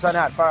your thoughts on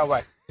that. Far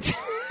away.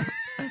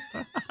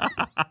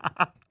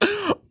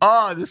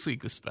 Oh, this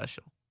week was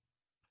special.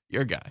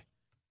 Your guy.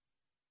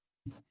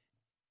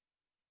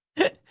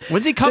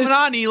 When's he coming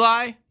on,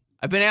 Eli?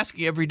 I've been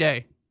asking every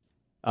day.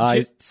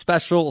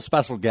 Special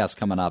guest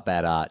coming up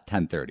at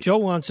 10:30. Joe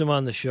wants him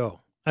on the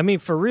show. I mean,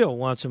 for real,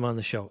 wants him on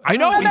the show. I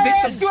know. Let me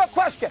ask you a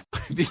question.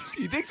 He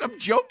thinks I'm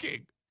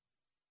joking.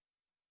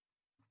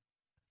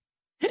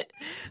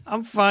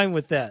 I'm fine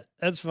with that.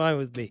 That's fine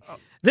with me.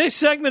 This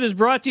segment is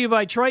brought to you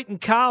by Triton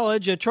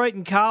College. At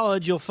Triton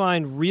College, you'll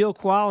find real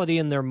quality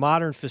in their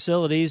modern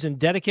facilities and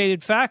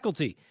dedicated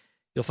faculty.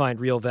 You'll find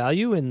real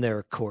value in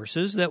their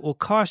courses that will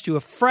cost you a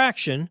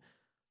fraction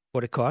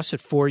what it costs at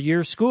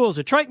four-year schools.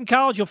 At Triton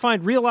College, you'll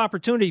find real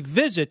opportunity.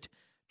 Visit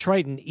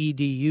Triton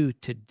EDU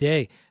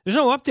today. There's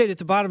no update at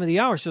the bottom of the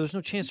hour, so there's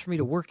no chance for me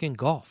to work in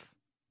golf.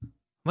 Am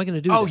I going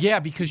to do that? Oh, yeah,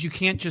 because you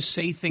can't just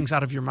say things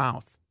out of your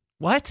mouth.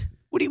 What?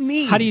 What do you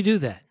mean? How do you do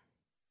that?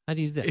 How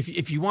do you do that?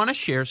 If you want to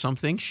share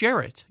something, share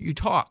it. You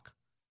talk.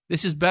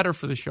 This is better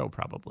for the show,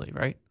 probably,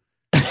 right?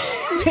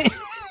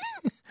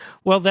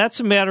 Well, that's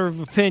a matter of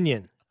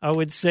opinion. I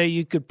would say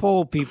you could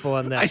poll people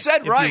on that. I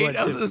said right.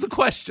 That was a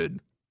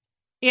question.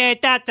 Yeah,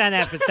 thoughts on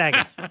that for a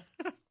second.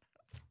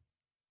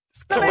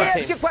 Let me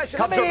ask you a question.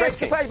 Let me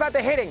ask you a question about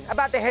the hitting.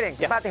 About the hitting.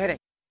 Yeah. About the hitting.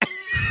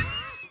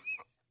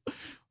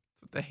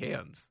 With the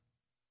hands.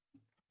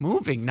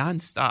 Moving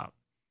nonstop.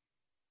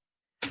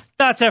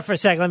 Thoughts on for a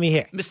second. Let me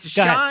hear. Mr.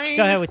 Shine.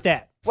 Go ahead with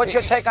that. What's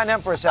your take on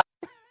Empress?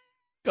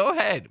 Go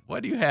ahead.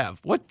 What do you have?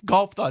 What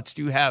golf thoughts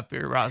do you have,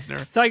 Barry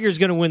Rosner? Tiger's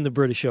going to win the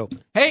British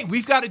Open. Hey,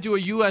 we've got to do a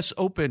U.S.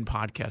 Open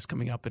podcast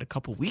coming up in a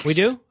couple weeks. We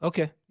do?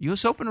 Okay.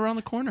 U.S. Open around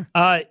the corner.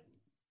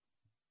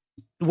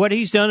 What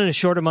he's done in a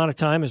short amount of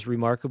time is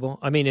remarkable.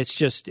 I mean, it's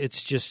just,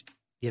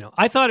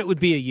 I thought it would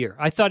be a year.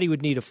 I thought he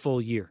would need a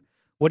full year.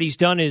 What he's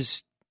done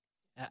is,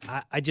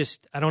 I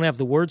don't have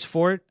the words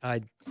for it.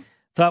 I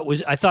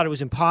thought it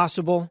was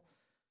impossible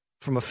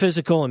from a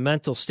physical and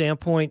mental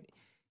standpoint.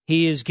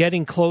 He is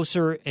getting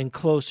closer and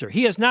closer.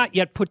 He has not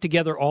yet put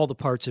together all the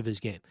parts of his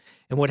game.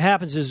 And what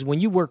happens is when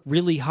you work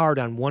really hard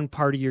on one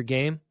part of your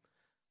game,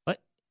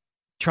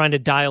 trying to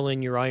dial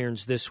in your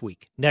irons this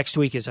week. Next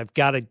week is I've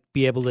got to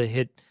be able to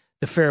hit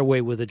the fairway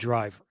with a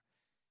driver.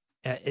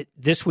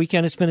 This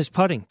weekend it's been his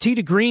putting. Tee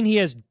to green, he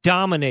has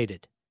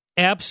dominated,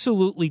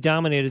 absolutely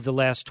dominated the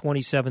last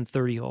 27,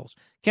 30 holes.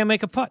 Can't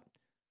make a putt.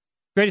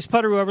 Greatest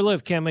putter who ever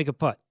lived, can't make a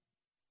putt.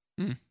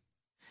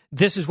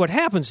 This is what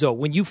happens, though.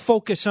 When you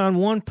focus on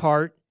one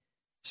part,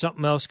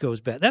 something else goes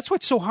bad. That's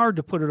what's so hard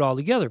to put it all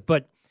together.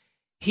 But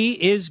he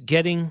is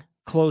getting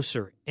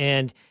closer,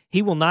 and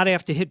he will not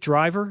have to hit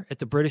driver at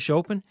the British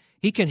Open.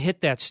 He can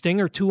hit that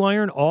Stinger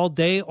 2-iron all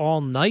day, all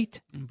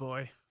night.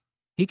 Boy.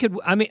 He could.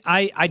 I mean,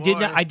 I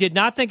did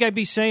not think I'd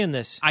be saying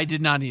this. I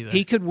did not either.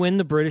 He could win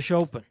the British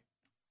Open.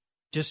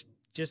 Just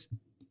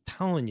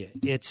telling you,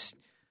 it's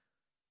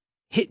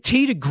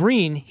tee to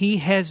green. He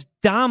has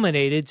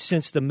dominated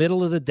since the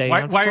middle of the day.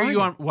 Why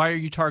are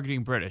you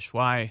targeting British?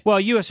 Why? Well,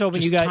 U.S.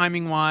 Open. Just you got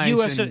timing wise.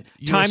 US Open.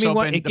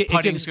 The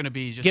putting is going to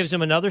be just gives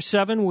him another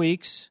 7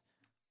 weeks.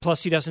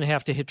 Plus, he doesn't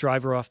have to hit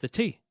driver off the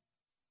tee.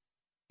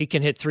 He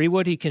can hit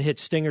 3-wood. He can hit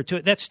Stinger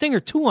 2. That Stinger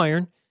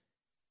 2-iron.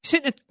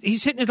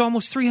 He's hitting it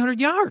almost 300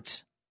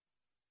 yards.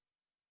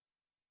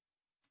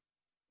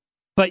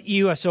 But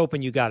U.S.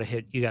 Open, you got to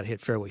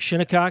hit fairway.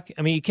 Shinnecock,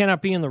 I mean, you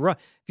cannot be in the rough.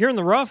 If you're in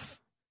the rough,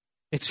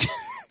 it's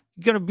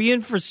going to be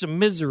in for some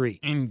misery.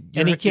 And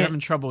you're having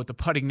trouble with the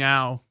putting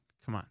now.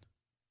 Come on.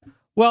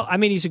 Well, I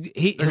mean,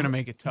 they're going to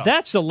make it tough.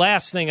 That's the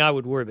last thing I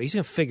would worry about. He's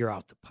going to figure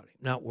out the putting.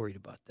 Not worried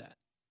about that.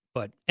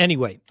 But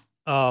anyway,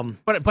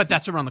 but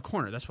that's around the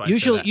corner. That's why.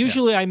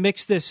 Usually I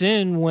mix this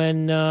in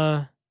when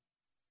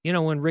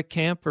when Rick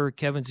Camp or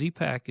Kevin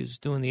Zipak is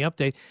doing the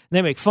update. And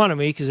they make fun of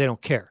me because they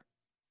don't care.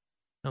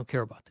 They don't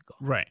care about the golf.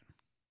 Right.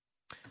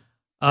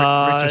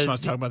 Rick just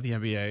wants to talk about the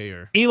NBA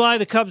or Eli,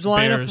 the Cubs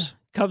lineup. Bears.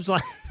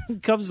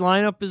 Cubs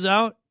lineup is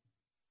out.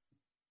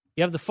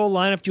 You have the full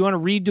lineup. Do you want to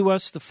read to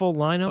us the full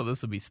lineup? Oh,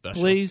 this will be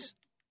special. Please.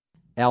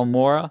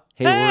 Almora,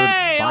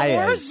 Hayward,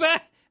 Baez.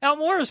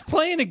 Almora's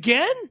playing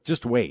again?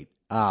 Just wait.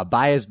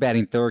 Baez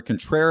batting third,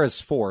 Contreras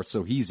fourth,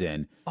 so he's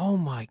in. Oh,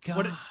 my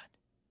God.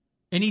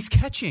 And he's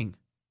catching.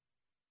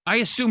 I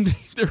assumed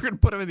they're going to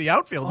put him in the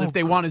outfield if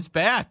they want his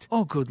bat.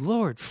 Oh, good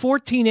Lord.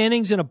 14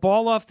 innings and a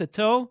ball off the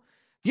toe?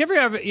 You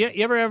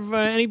ever have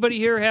anybody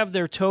here have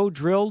their toe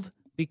drilled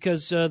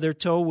because their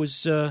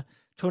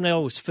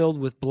toenail was filled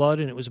with blood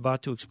and it was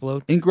about to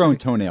explode? Ingrown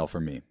toenail for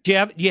me.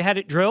 You had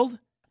it drilled?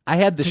 I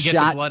had the to shot,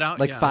 get the blood out?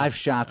 like 5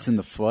 shots in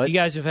the foot. You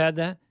guys have had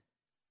that?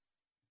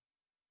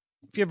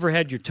 If you ever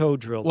had your toe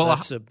drilled, well,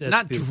 that's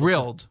not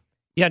drilled.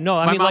 Yeah, no,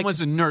 My mom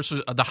was a nurse.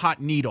 The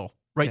hot needle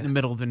right in the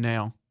middle of the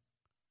nail.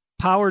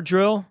 Power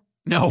drill?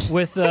 No.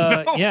 With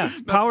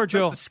power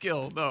drill. Not the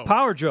skill, no.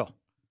 Power drill.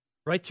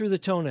 Right through the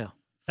toenail.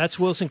 That's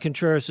Wilson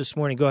Contreras this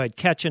morning. Go ahead,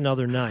 catch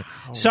another 9.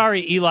 Wow.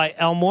 Sorry, Eli.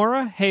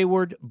 Almora,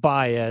 Hayward,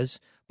 Baez.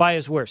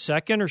 Baez where?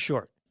 Second or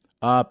short?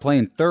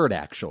 Playing third,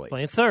 actually.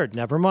 Playing third.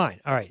 Never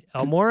mind. All right.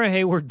 Almora,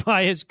 Hayward,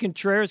 Baez,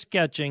 Contreras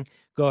catching.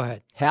 Go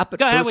ahead. Hap at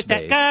Go ahead first with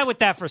base. that. Go ahead with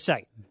that for a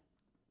second.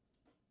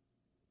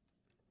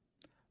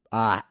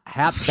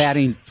 Hap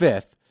batting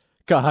fifth.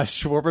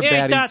 Gosh, Schwarber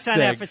batting thoughts sixth. on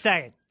that for a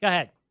second. Go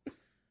ahead.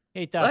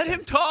 Let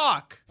him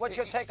talk. What's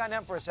your take on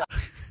Empress?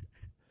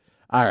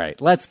 All right,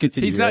 let's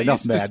continue. He's not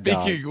used to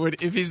speaking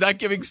if he's not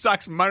giving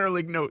Sox minor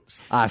league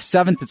notes.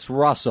 7th, it's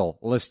Russell.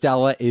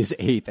 LaStella is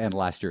 8th, and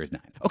Lester is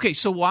 9th. Okay,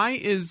 so why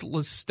is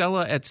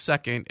LaStella at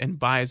second and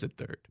Baez at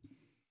third?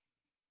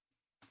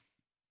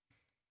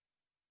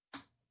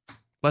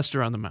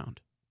 Lester on the mound.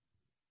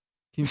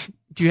 Do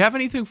you have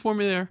anything for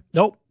me there?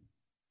 Nope.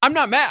 I'm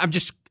not mad. I'm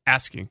just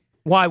asking.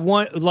 Why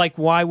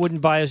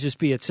wouldn't Baez just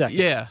be at second?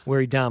 Yeah. Where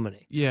he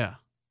dominates? Yeah.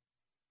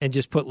 And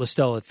just put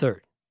Listella at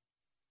third?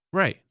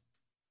 Right.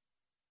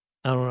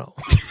 I don't know.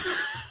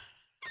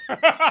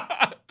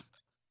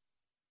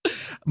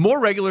 More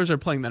regulars are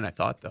playing than I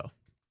thought, though.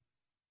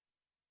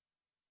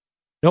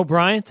 No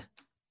Bryant?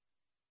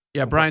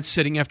 Yeah, Bryant's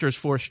sitting after his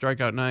 4th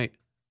strikeout night.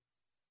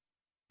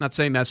 Not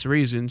saying that's the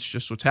reason. It's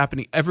just what's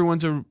happening.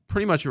 Everyone's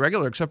pretty much a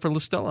regular except for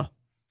Listella.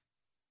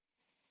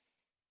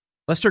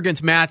 Lester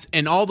against Mets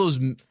and all those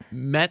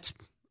Mets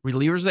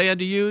relievers they had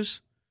to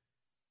use.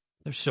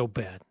 They're so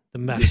bad. The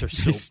Mets are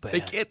so bad.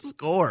 They can't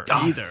score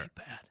either.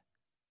 Bad.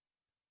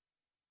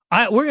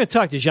 We're going to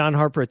talk to John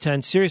Harper at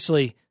 10.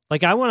 Seriously,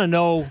 I want to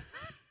know,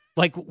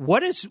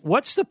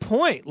 what's the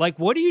point?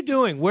 What are you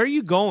doing? Where are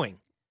you going?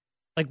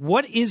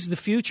 What is the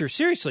future?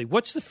 Seriously,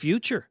 what's the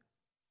future?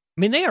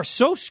 I mean, they are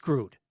so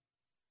screwed.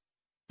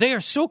 They are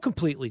so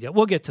completely dead.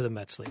 We'll get to the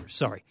Mets later.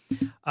 Sorry.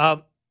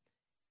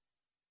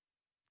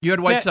 You had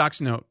White Sox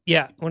note.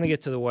 Yeah, I want to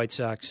get to the White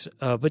Sox.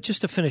 But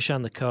just to finish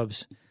on the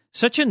Cubs,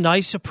 such a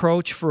nice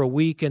approach for a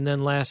week, and then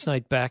last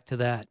night back to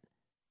that.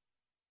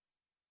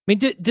 I mean,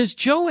 does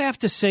Joe have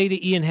to say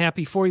to Ian Happ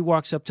before he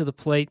walks up to the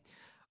plate,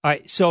 all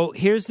right, so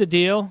here's the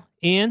deal,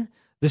 Ian.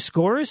 The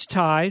score is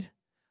tied.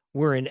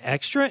 We're in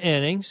extra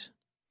innings,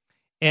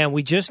 and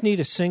we just need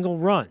a single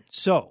run.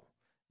 So,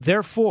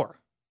 therefore,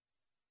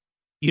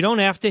 you don't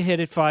have to hit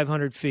it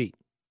 500 feet.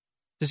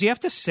 Does he have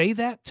to say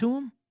that to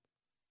him?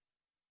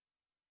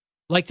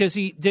 Does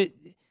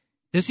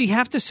he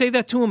have to say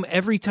that to him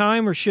every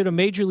time, or should a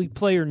major league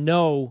player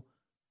know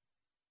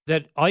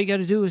that all you got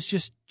to do is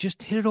just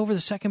hit it over the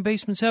second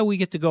baseman's head? We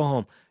get to go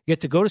home. We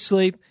get to go to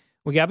sleep.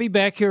 We got to be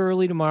back here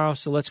early tomorrow,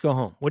 so let's go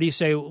home. What do you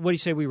say? What do you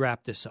say we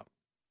wrap this up?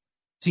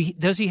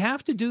 Does he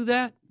have to do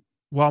that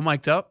while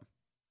mic'd up?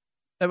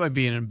 That might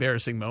be an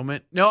embarrassing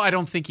moment. No, I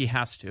don't think he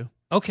has to.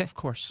 Okay, of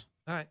course.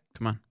 All right,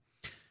 come on.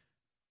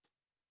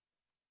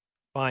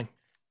 Fine.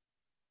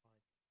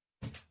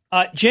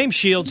 James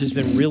Shields has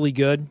been really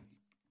good,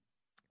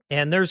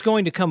 and there's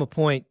going to come a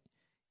point,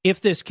 if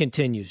this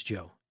continues,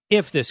 Joe,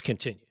 if,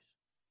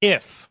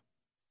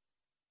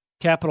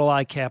 capital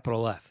I,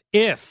 capital F,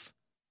 if, ...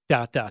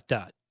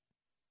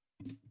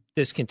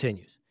 this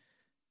continues.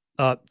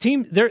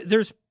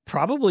 There's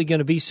probably going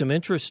to be some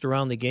interest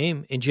around the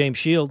game in James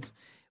Shields.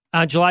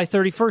 On July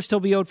 31st, he'll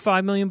be owed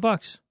 $5 million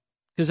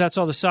because that's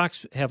all the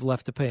Sox have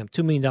left to pay him.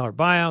 $2 million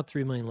buyout,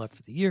 $3 million left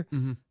for the year,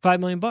 $5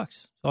 million.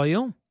 That's all you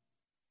owe him.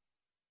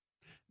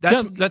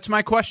 That's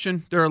my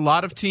question. There are a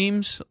lot of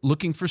teams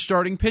looking for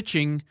starting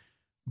pitching,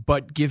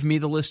 but give me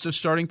the list of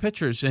starting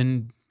pitchers,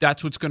 and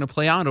that's what's going to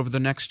play out over the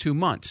next 2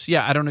 months.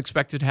 Yeah, I don't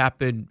expect it to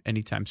happen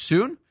anytime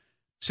soon.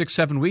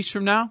 6-7 weeks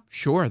from now,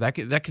 sure, that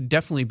could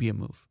definitely be a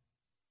move.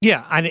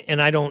 Yeah, and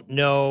I don't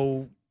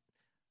know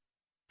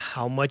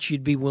how much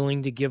you'd be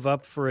willing to give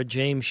up for a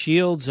James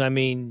Shields. I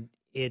mean,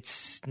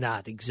 it's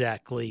not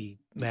exactly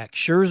Max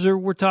Scherzer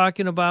we're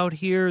talking about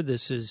here.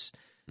 This is,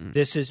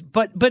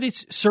 but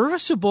it's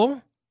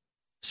serviceable.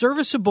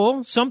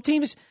 Serviceable. Some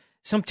teams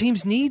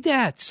need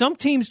that. Some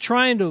teams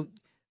trying to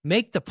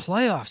make the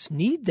playoffs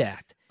need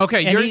that.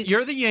 Okay,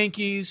 you're the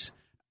Yankees.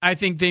 I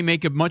think they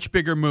make a much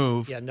bigger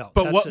move. Yeah, no.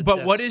 But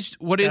what is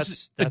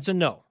that's a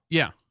no.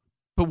 Yeah.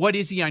 But what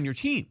is he on your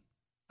team?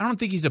 I don't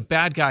think he's a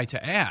bad guy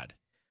to add.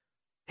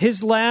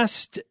 His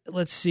last,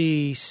 let's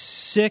see,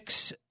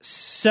 these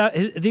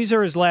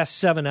are his last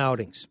 7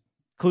 outings,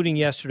 including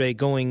yesterday,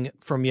 going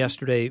from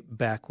yesterday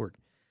backward.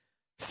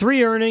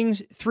 3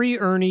 earnings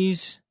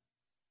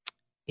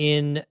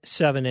in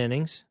 7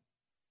 innings.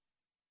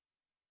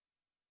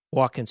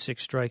 Walk and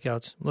 6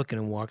 strikeouts. I'm looking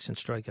at walks and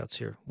strikeouts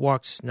here.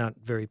 Walks, not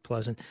very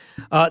pleasant.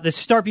 The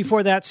start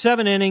before that,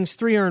 7 innings,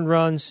 3 earned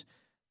runs,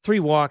 3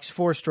 walks,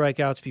 4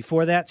 strikeouts.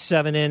 Before that,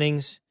 7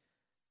 innings,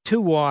 2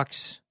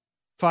 walks,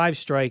 5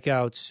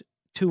 strikeouts,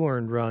 2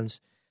 earned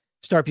runs.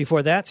 Start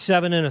before that,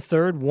 7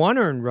 1/3, 1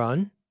 earned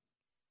run,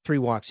 3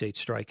 walks, 8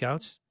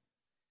 strikeouts.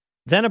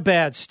 Then a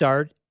bad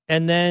start,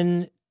 and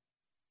then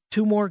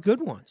 2 more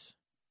good ones.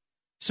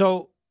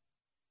 So,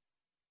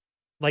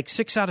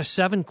 6 out of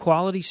 7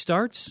 quality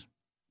starts.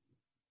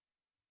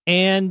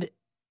 And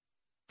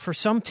for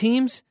some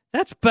teams,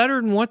 that's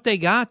better than what they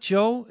got,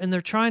 Joe, and they're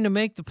trying to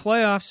make the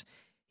playoffs.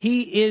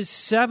 He is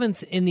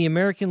 7th in the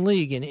American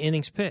League in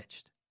innings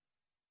pitched.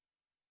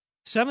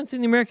 7th in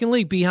the American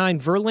League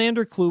behind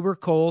Verlander, Kluber,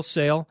 Cole,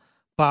 Sale,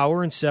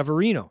 Bauer, and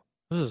Severino.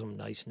 Those are some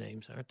nice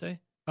names, aren't they?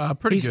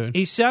 Pretty good.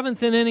 He's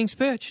 7th in innings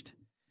pitched.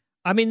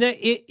 I mean,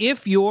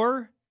 if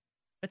you're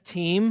a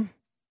team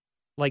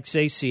like,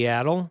 say,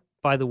 Seattle,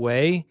 by the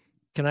way,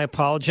 can I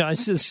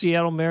apologize to the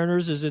Seattle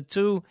Mariners? Is it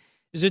too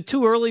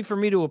early for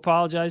me to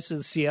apologize to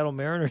the Seattle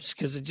Mariners?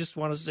 Because I just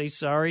want to say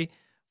sorry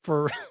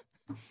for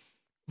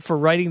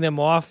writing them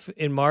off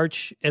in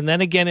March, and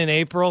then again in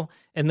April,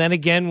 and then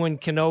again when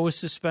Cano was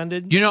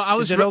suspended.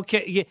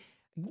 Okay? Yeah.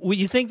 Well,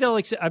 you think they'll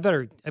accept? I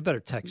better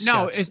text.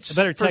 No, I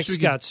better text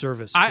Scott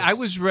Service. I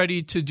was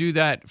ready to do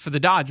that for the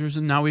Dodgers,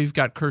 and now we've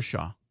got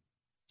Kershaw.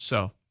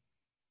 So,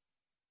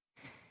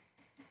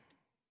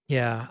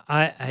 yeah,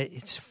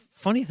 it's a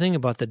funny thing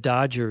about the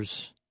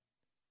Dodgers.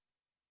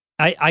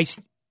 I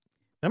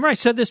remember I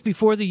said this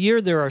before the year.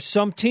 There are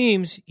some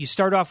teams you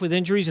start off with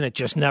injuries and it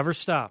just never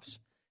stops.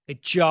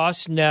 It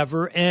just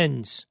never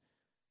ends.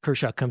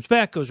 Kershaw comes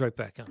back, goes right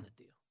back on the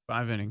deal.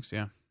 5 innings,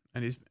 yeah,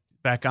 and he's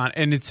back on,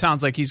 and it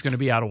sounds like he's going to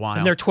be out a while.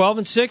 And they're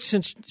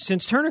 12-6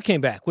 since Turner came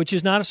back, which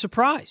is not a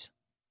surprise.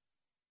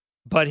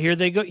 But here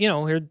they go.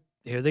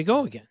 Here they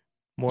go again.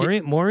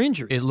 More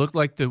injuries. It looked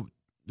like the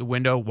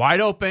window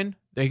wide open.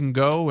 They can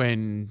go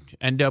and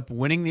end up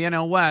winning the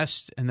NL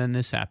West, and then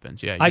this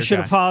happens. Yeah, I should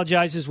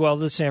apologize as well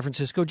to the San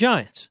Francisco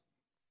Giants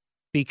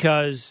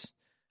because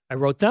I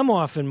wrote them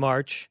off in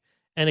March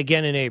and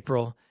again in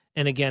April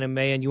and again in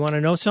May. And you want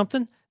to know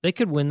something? They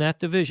could win that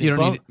division. You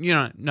don't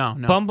need. No.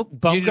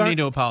 You don't need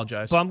to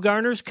apologize.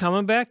 Bumgarner's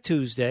coming back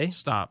Tuesday.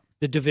 Stop.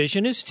 The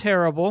division is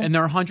terrible, and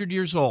they're 100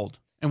 years old.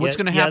 And what's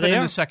going to happen in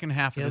the second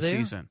half of the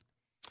season?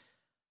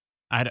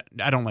 I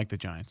don't like the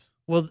Giants.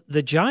 Well,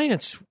 the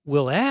Giants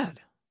will add.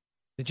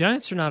 The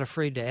Giants are not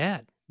afraid to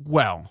add.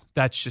 Well,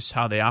 that's just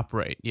how they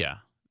operate, yeah.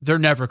 They're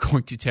never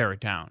going to tear it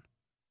down.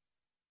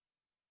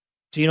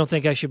 So you don't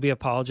think I should be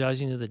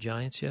apologizing to the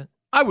Giants yet?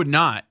 I would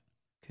not.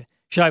 Okay.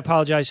 Should I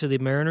apologize to the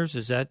Mariners?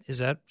 Is that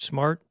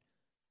smart?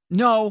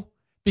 No,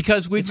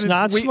 because we've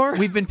smart?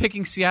 been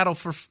picking Seattle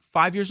for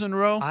 5 years in a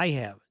row. I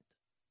haven't.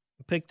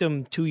 I picked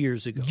them 2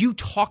 years ago. You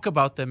talk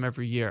about them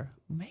every year.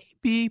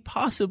 Maybe,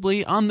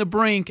 possibly, on the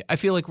brink. I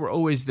feel like we're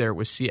always there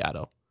with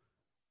Seattle.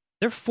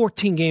 They're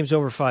 14 games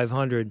over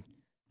 500.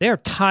 They are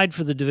tied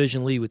for the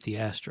division lead with the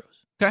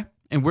Astros. Okay.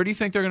 And where do you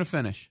think they're going to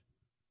finish?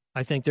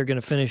 I think they're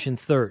going to finish in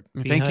third.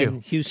 Thank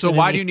you. Houston. So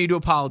why do you need to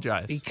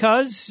apologize?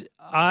 Because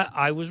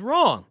I was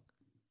wrong.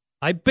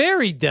 I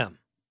buried them.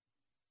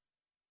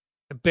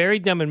 I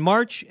buried them in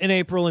March and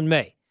April and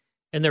May.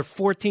 And they're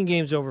 14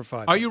 games over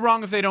 500. Are you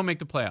wrong if they don't make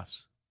the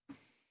playoffs?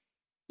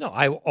 No,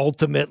 I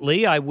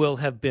will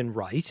have been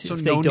right. So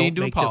if no they don't need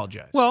to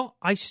apologize.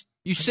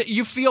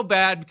 You feel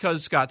bad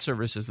because Scott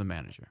Service is the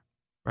manager,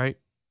 right?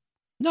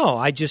 No,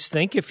 I just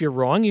think if you're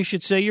wrong, you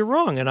should say you're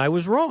wrong, and I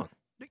was wrong.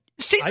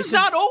 Season's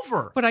not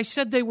over. But I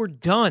said they were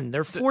done.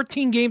 They're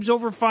 14 games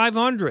over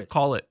 500.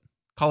 Call it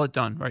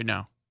done right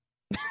now.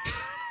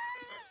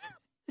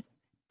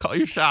 Call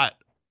your shot.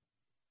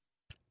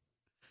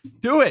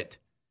 Do it.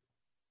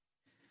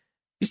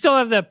 You still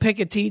have that pick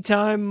a tea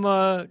time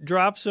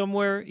drop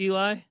somewhere,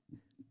 Eli?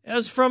 That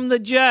was from the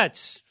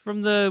Jets,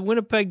 from the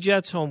Winnipeg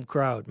Jets home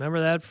crowd. Remember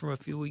that from a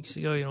few weeks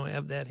ago? You don't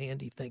have that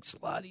handy. Thanks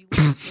a lot, Eli.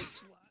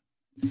 Thanks a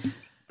lot.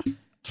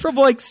 It's from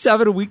like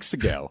 7 weeks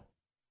ago.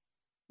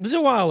 It was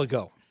a while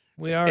ago.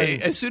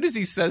 As soon as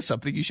he says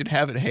something, you should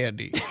have it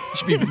handy. You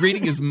should be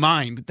reading his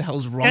mind. What the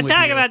hell's wrong with you?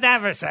 Talk about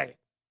that for a second.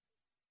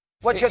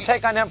 What's your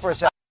take on them for a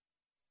second?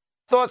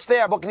 Thoughts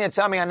there? What can you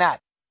tell me on that?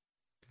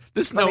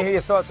 Let me hear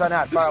your thoughts on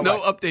that. This no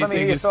update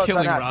thing is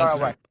killing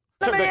Rosner.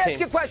 Let me ask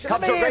you a question.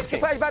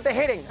 About the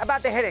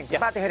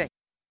hitting.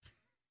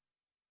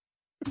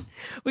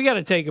 We got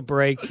to take a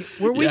break.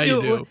 Were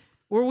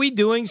we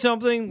doing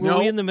something? Were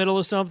we in the middle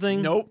of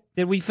something? Nope.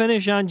 Did we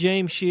finish on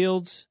James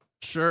Shields?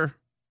 Sure.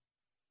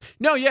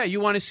 No, yeah, you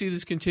want to see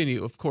this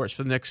continue, of course,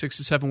 for the next 6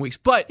 to 7 weeks.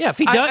 But yeah, if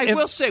he does, I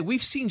will say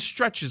we've seen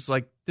stretches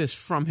like this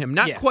from him.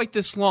 Not quite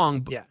this long,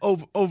 but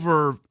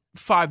over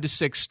 5 to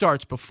 6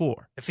 starts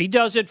before. If he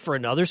does it for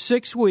another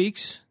 6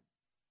 weeks,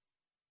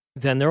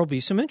 then there will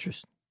be some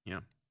interest. Yeah,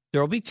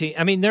 there will be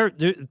there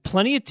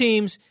plenty of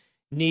teams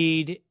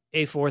need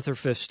a 4th or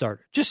 5th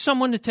starter. Just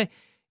someone to take.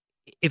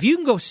 If you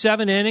can go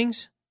 7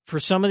 innings for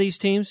some of these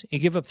teams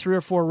and give up 3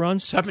 or 4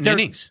 runs, 7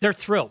 innings, they're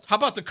thrilled. How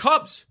about the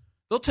Cubs?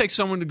 They'll take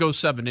someone to go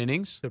 7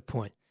 innings. Good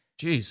point.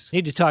 Jeez.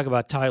 Need to talk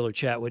about Tyler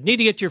Chatwood. Need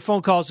to get your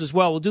phone calls as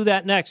well. We'll do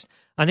that next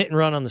on Hit and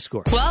Run on the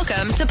Score.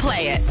 Welcome to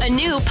Play It, a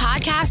new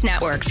podcast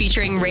network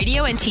featuring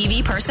radio and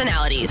TV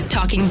personalities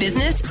talking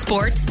business,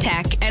 sports,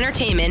 tech,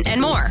 entertainment, and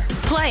more.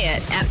 Play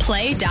it at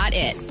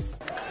play.it.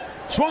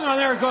 Swung on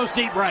there, it goes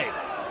deep right.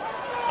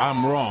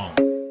 I'm wrong.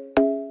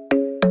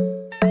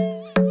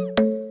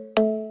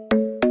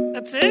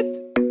 That's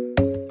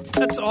it?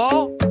 That's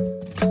all?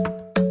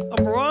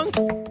 I'm wrong?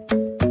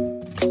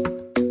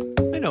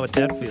 I know what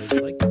that feels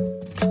like.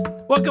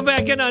 Welcome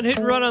back in on Hit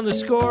and Run on the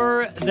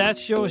Score.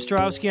 That's Joe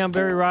Ostrowski. I'm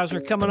Barry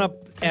Rosner. Coming up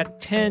at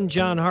 10,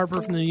 John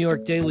Harper from the New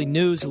York Daily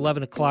News.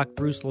 11 o'clock,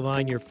 Bruce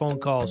Levine. Your phone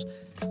calls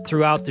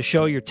throughout the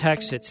show. Your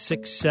texts at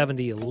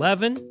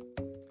 67011.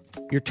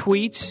 Your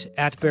tweets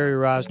at Barry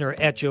Rosner,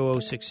 at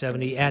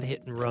Joe0670, at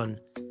Hit and Run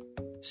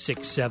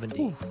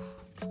 670.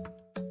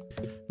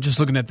 Just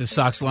looking at the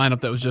Sox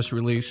lineup that was just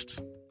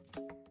released.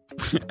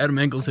 Adam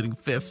Engel's hitting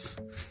 5th.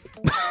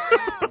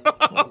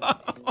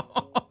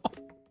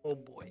 Oh,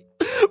 boy.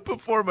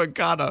 Before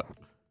Makata.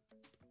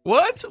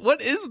 What?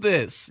 What is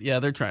this? Yeah,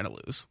 they're trying to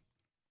lose.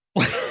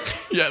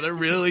 Yeah, they're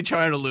really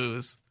trying to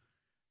lose.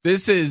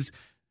 This is...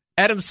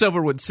 Adam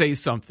Silver would say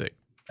something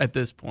at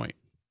this point.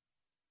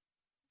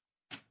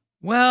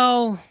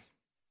 Well...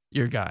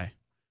 Your guy.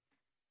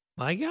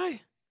 My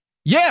guy?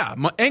 Yeah,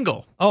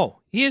 Engel. Oh,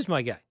 he is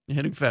my guy. You're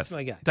hitting fifth. That's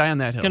my guy. Die on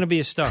that hill. Going to be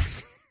a star.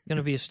 Going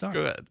to be a star.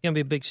 Go ahead. Going to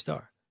be a big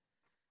star.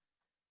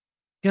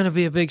 Going to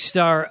be a big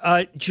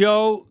star.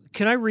 Joe,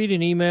 can I read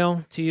an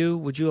email to you?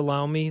 Would you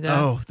allow me that?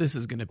 Oh, this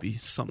is going to be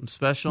something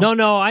special.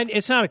 No,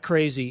 it's not a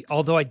crazy.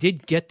 Although I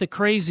did get the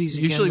crazies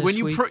usually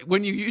again this week.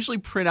 When you usually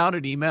print out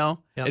an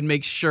email and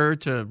make sure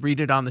to read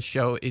it on the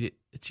show,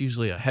 it's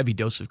usually a heavy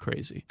dose of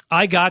crazy.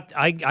 I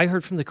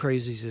heard from the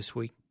crazies this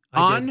week.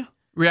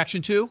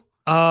 Reaction 2?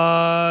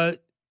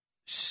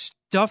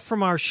 Stuff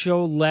from our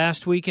show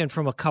last week and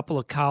from a couple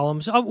of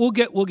columns. We'll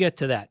get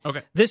to that.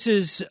 Okay. This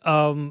is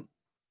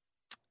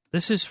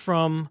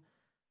from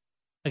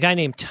a guy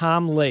named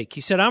Tom Lake.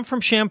 He said, "I'm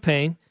from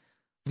Champaign.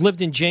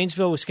 Lived in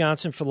Janesville,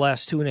 Wisconsin for the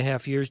last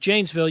 2.5 years.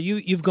 Janesville,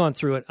 you've gone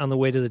through it on the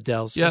way to the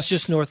Dells. Yes. It's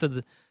just north of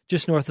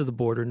the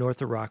border,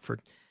 north of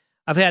Rockford.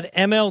 I've had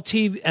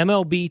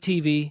MLB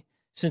TV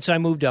since I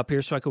moved up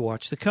here so I could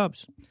watch the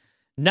Cubs.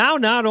 Now,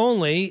 not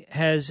only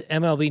has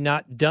MLB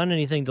not done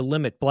anything to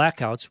limit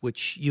blackouts,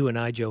 which you and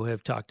I, Joe,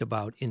 have talked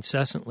about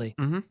incessantly,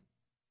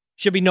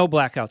 should be no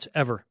blackouts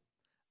ever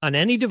on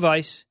any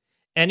device,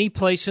 any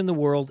place in the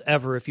world,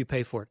 ever, if you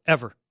pay for it,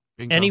 ever.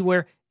 Bingo.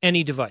 Anywhere,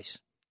 any device.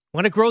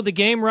 Want to grow the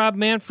game, Rob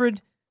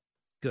Manfred?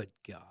 Good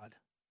God.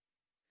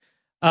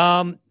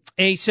 And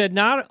he said,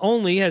 not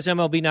only has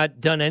MLB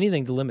not done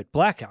anything to limit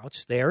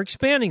blackouts, they are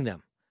expanding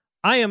them.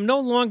 I am no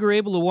longer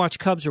able to watch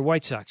Cubs or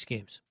White Sox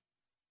games.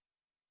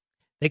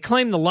 They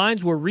claim the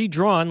lines were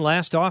redrawn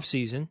last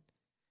offseason,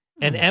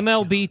 and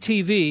MLB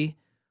TV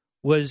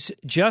was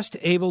just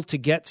able to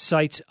get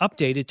sites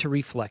updated to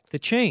reflect the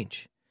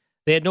change.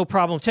 They had no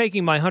problem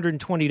taking my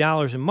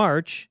 $120 in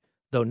March,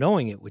 though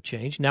knowing it would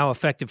change. Now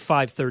effective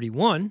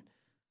 5/31,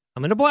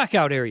 I'm in a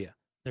blackout area.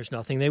 There's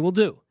nothing they will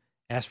do.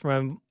 Asked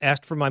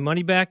for my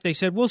money back. They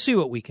said, we'll see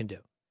what we can do.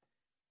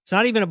 It's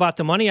not even about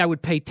the money. I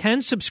would pay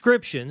 10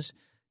 subscriptions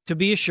to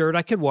be assured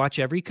I could watch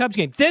every Cubs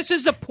game. This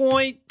is the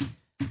point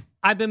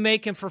I've been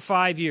making for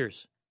 5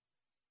 years.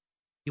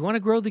 You want to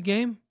grow the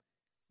game?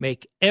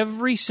 Make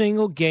every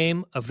single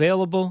game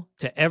available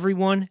to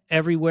everyone,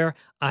 everywhere,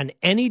 on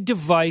any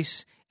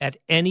device, at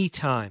any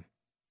time.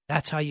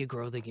 That's how you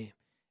grow the game.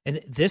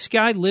 And this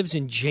guy lives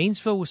in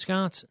Janesville,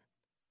 Wisconsin.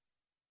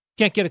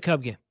 Can't get a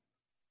Cub game.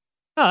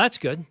 Oh, that's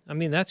good. I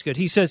mean, that's good.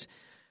 He says,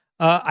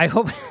 I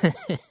hope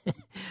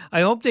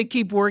they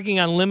keep working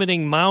on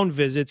limiting mound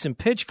visits and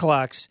pitch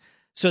clocks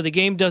so the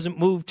game doesn't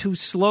move too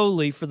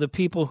slowly for the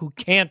people who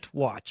can't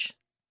watch.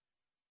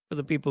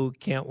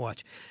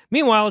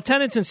 Meanwhile,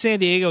 attendance in San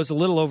Diego is a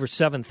little over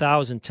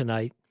 7,000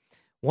 tonight,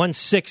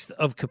 1/6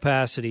 of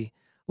capacity.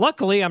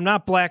 Luckily, I'm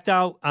not blacked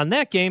out on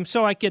that game,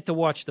 so I get to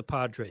watch the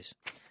Padres.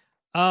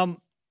 Rob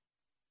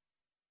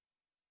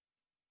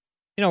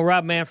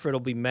Manfred will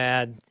be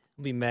mad.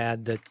 He'll be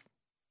mad that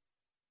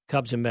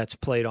Cubs and Mets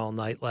played all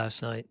night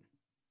last night.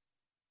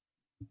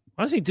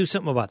 Why doesn't he do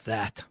something about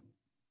that?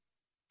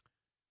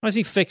 Why does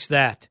he fix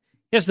that?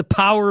 He has the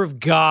power of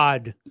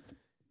God.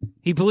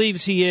 He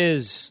believes he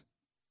is.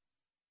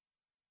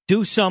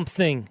 Do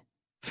something.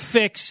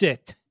 Fix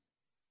it.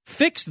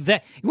 Fix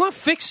that. You want to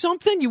fix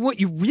something?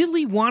 You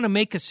really want to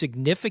make a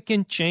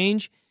significant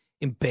change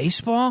in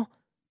baseball?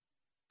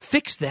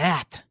 Fix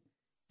that.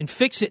 And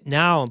fix it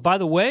now. And by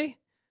the way,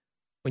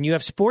 when you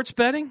have sports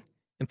betting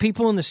and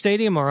people in the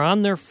stadium are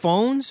on their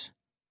phones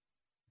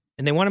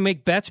and they want to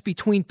make bets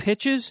between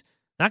pitches,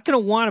 not going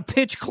to want a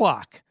pitch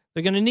clock.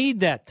 They're going to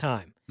need that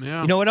time.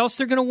 Yeah. You know what else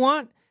they're going to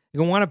want? They're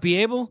going to want to be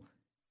able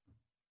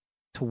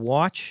to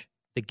watch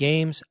the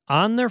games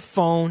on their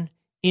phone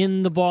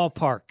in the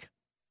ballpark.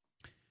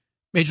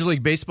 Major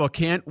League Baseball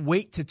can't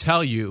wait to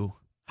tell you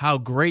how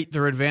great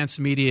their advanced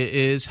media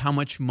is, how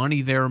much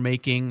money they're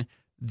making.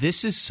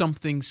 This is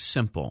something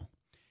simple.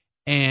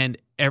 And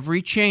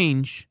every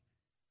change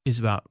is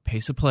about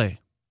pace of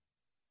play.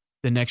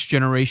 The next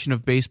generation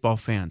of baseball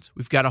fans.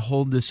 We've got to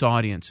hold this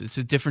audience. It's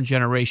a different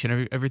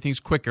generation. Everything's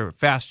quicker,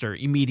 faster,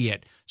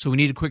 immediate. So we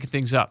need to quicken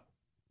things up.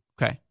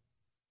 Okay.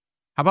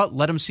 How about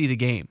let them see the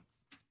game?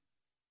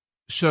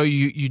 So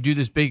you do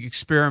this big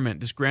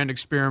experiment, this grand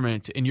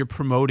experiment, and you're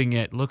promoting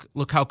it.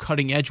 Look how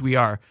cutting edge we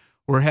are.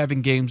 We're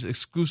having games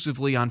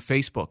exclusively on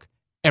Facebook.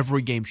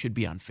 Every game should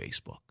be on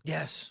Facebook.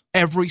 Yes.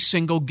 Every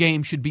single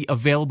game should be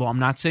available. I'm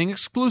not saying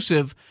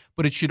exclusive,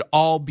 but it should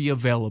all be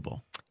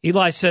available.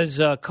 Eli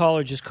says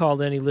caller just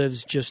called in. He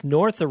lives just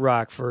north of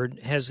Rockford,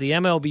 has the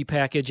MLB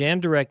package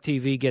and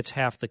DirecTV, gets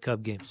half the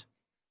Cub games.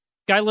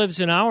 Guy lives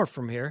an hour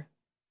from here,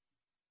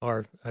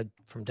 or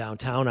from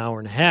downtown, hour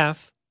and a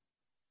half.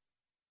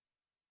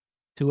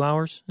 2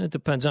 hours? It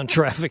depends on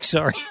traffic,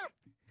 sorry.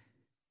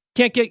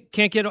 Can't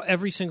get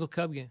every single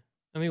Cub game.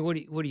 I mean, what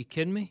are you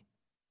kidding me?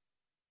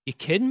 You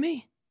kidding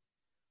me?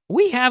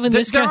 We having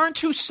this. There aren't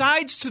two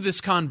sides to this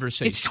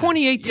conversation. It's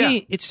 2018. Yeah.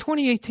 It's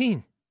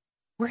 2018.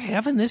 We're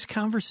having this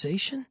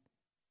conversation.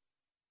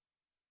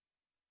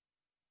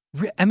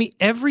 I mean,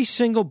 every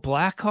single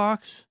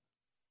Blackhawks,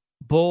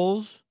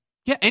 Bulls,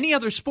 any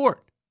other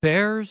sport,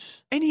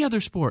 Bears, any other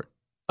sport.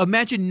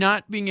 Imagine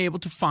not being able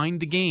to find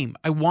the game.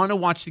 I want to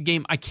watch the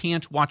game. I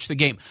can't watch the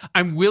game.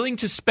 I'm willing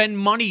to spend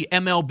money,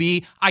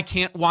 MLB. I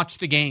can't watch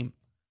the game.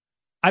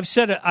 I've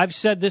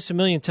said this a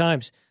million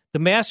times. The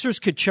Masters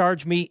could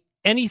charge me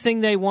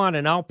anything they want,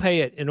 and I'll pay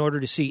it in order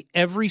to see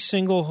every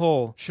single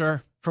hole.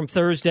 Sure. From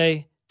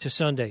Thursday to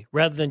Sunday,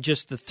 rather than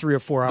just the 3 or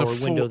 4 hour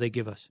window they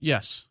give us.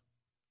 Yes.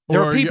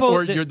 There are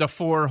people the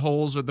 4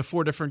 holes or the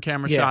 4 different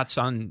camera shots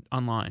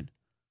online.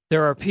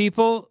 There are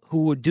people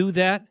who would do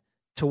that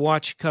to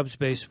watch Cubs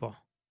baseball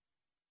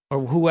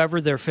or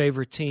whoever their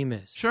favorite team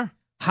is. Sure.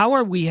 How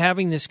are we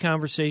having this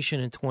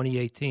conversation in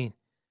 2018?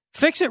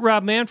 Fix it,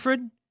 Rob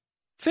Manfred.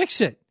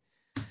 Fix it.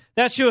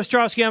 That's Joe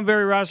Ostrowski. I'm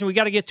Barry Rosen. We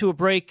got to get to a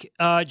break.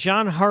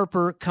 John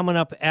Harper coming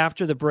up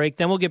after the break.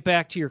 Then we'll get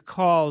back to your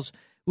calls.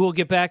 We'll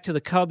get back to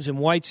the Cubs and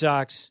White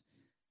Sox.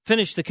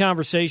 Finish the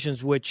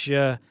conversations, which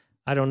I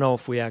don't know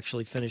if we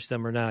actually finished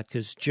them or not,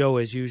 because Joe,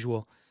 as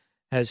usual,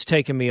 has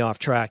taken me off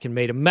track and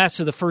made a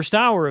mess of the first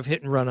hour of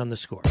Hit and Run on the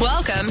Score.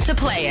 Welcome to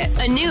Play It,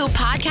 a new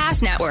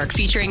podcast network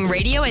featuring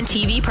radio and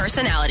TV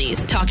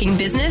personalities talking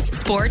business,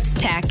 sports,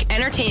 tech,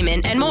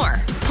 entertainment, and more.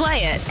 Play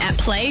it at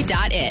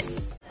play.it.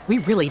 We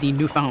really need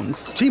new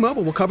phones.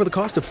 T-Mobile will cover the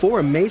cost of 4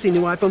 amazing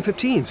new iPhone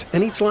 15s,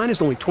 and each line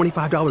is only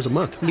 $25 a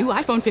month. New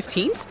iPhone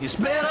 15s? It's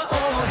better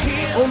over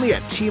here. Only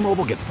at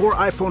T-Mobile, get 4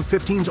 iPhone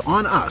 15s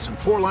on us and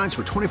 4 lines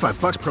for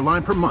 $25 per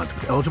line per month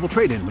with eligible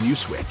trade-in when you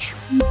switch.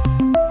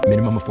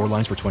 Minimum of 4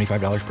 lines for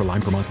 $25 per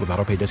line per month with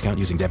autopay discount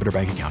using debit or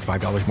bank account.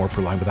 $5 more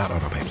per line without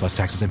autopay, plus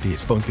taxes and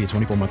fees. Phone fee at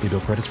 24 monthly bill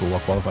credits for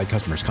well-qualified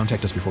customers.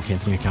 Contact us before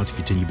canceling account to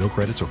continue bill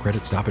credits or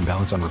credit stop and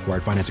balance on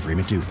required finance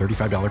agreement due.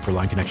 $35 per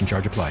line connection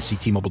charge applies. See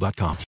T-Mobile.com.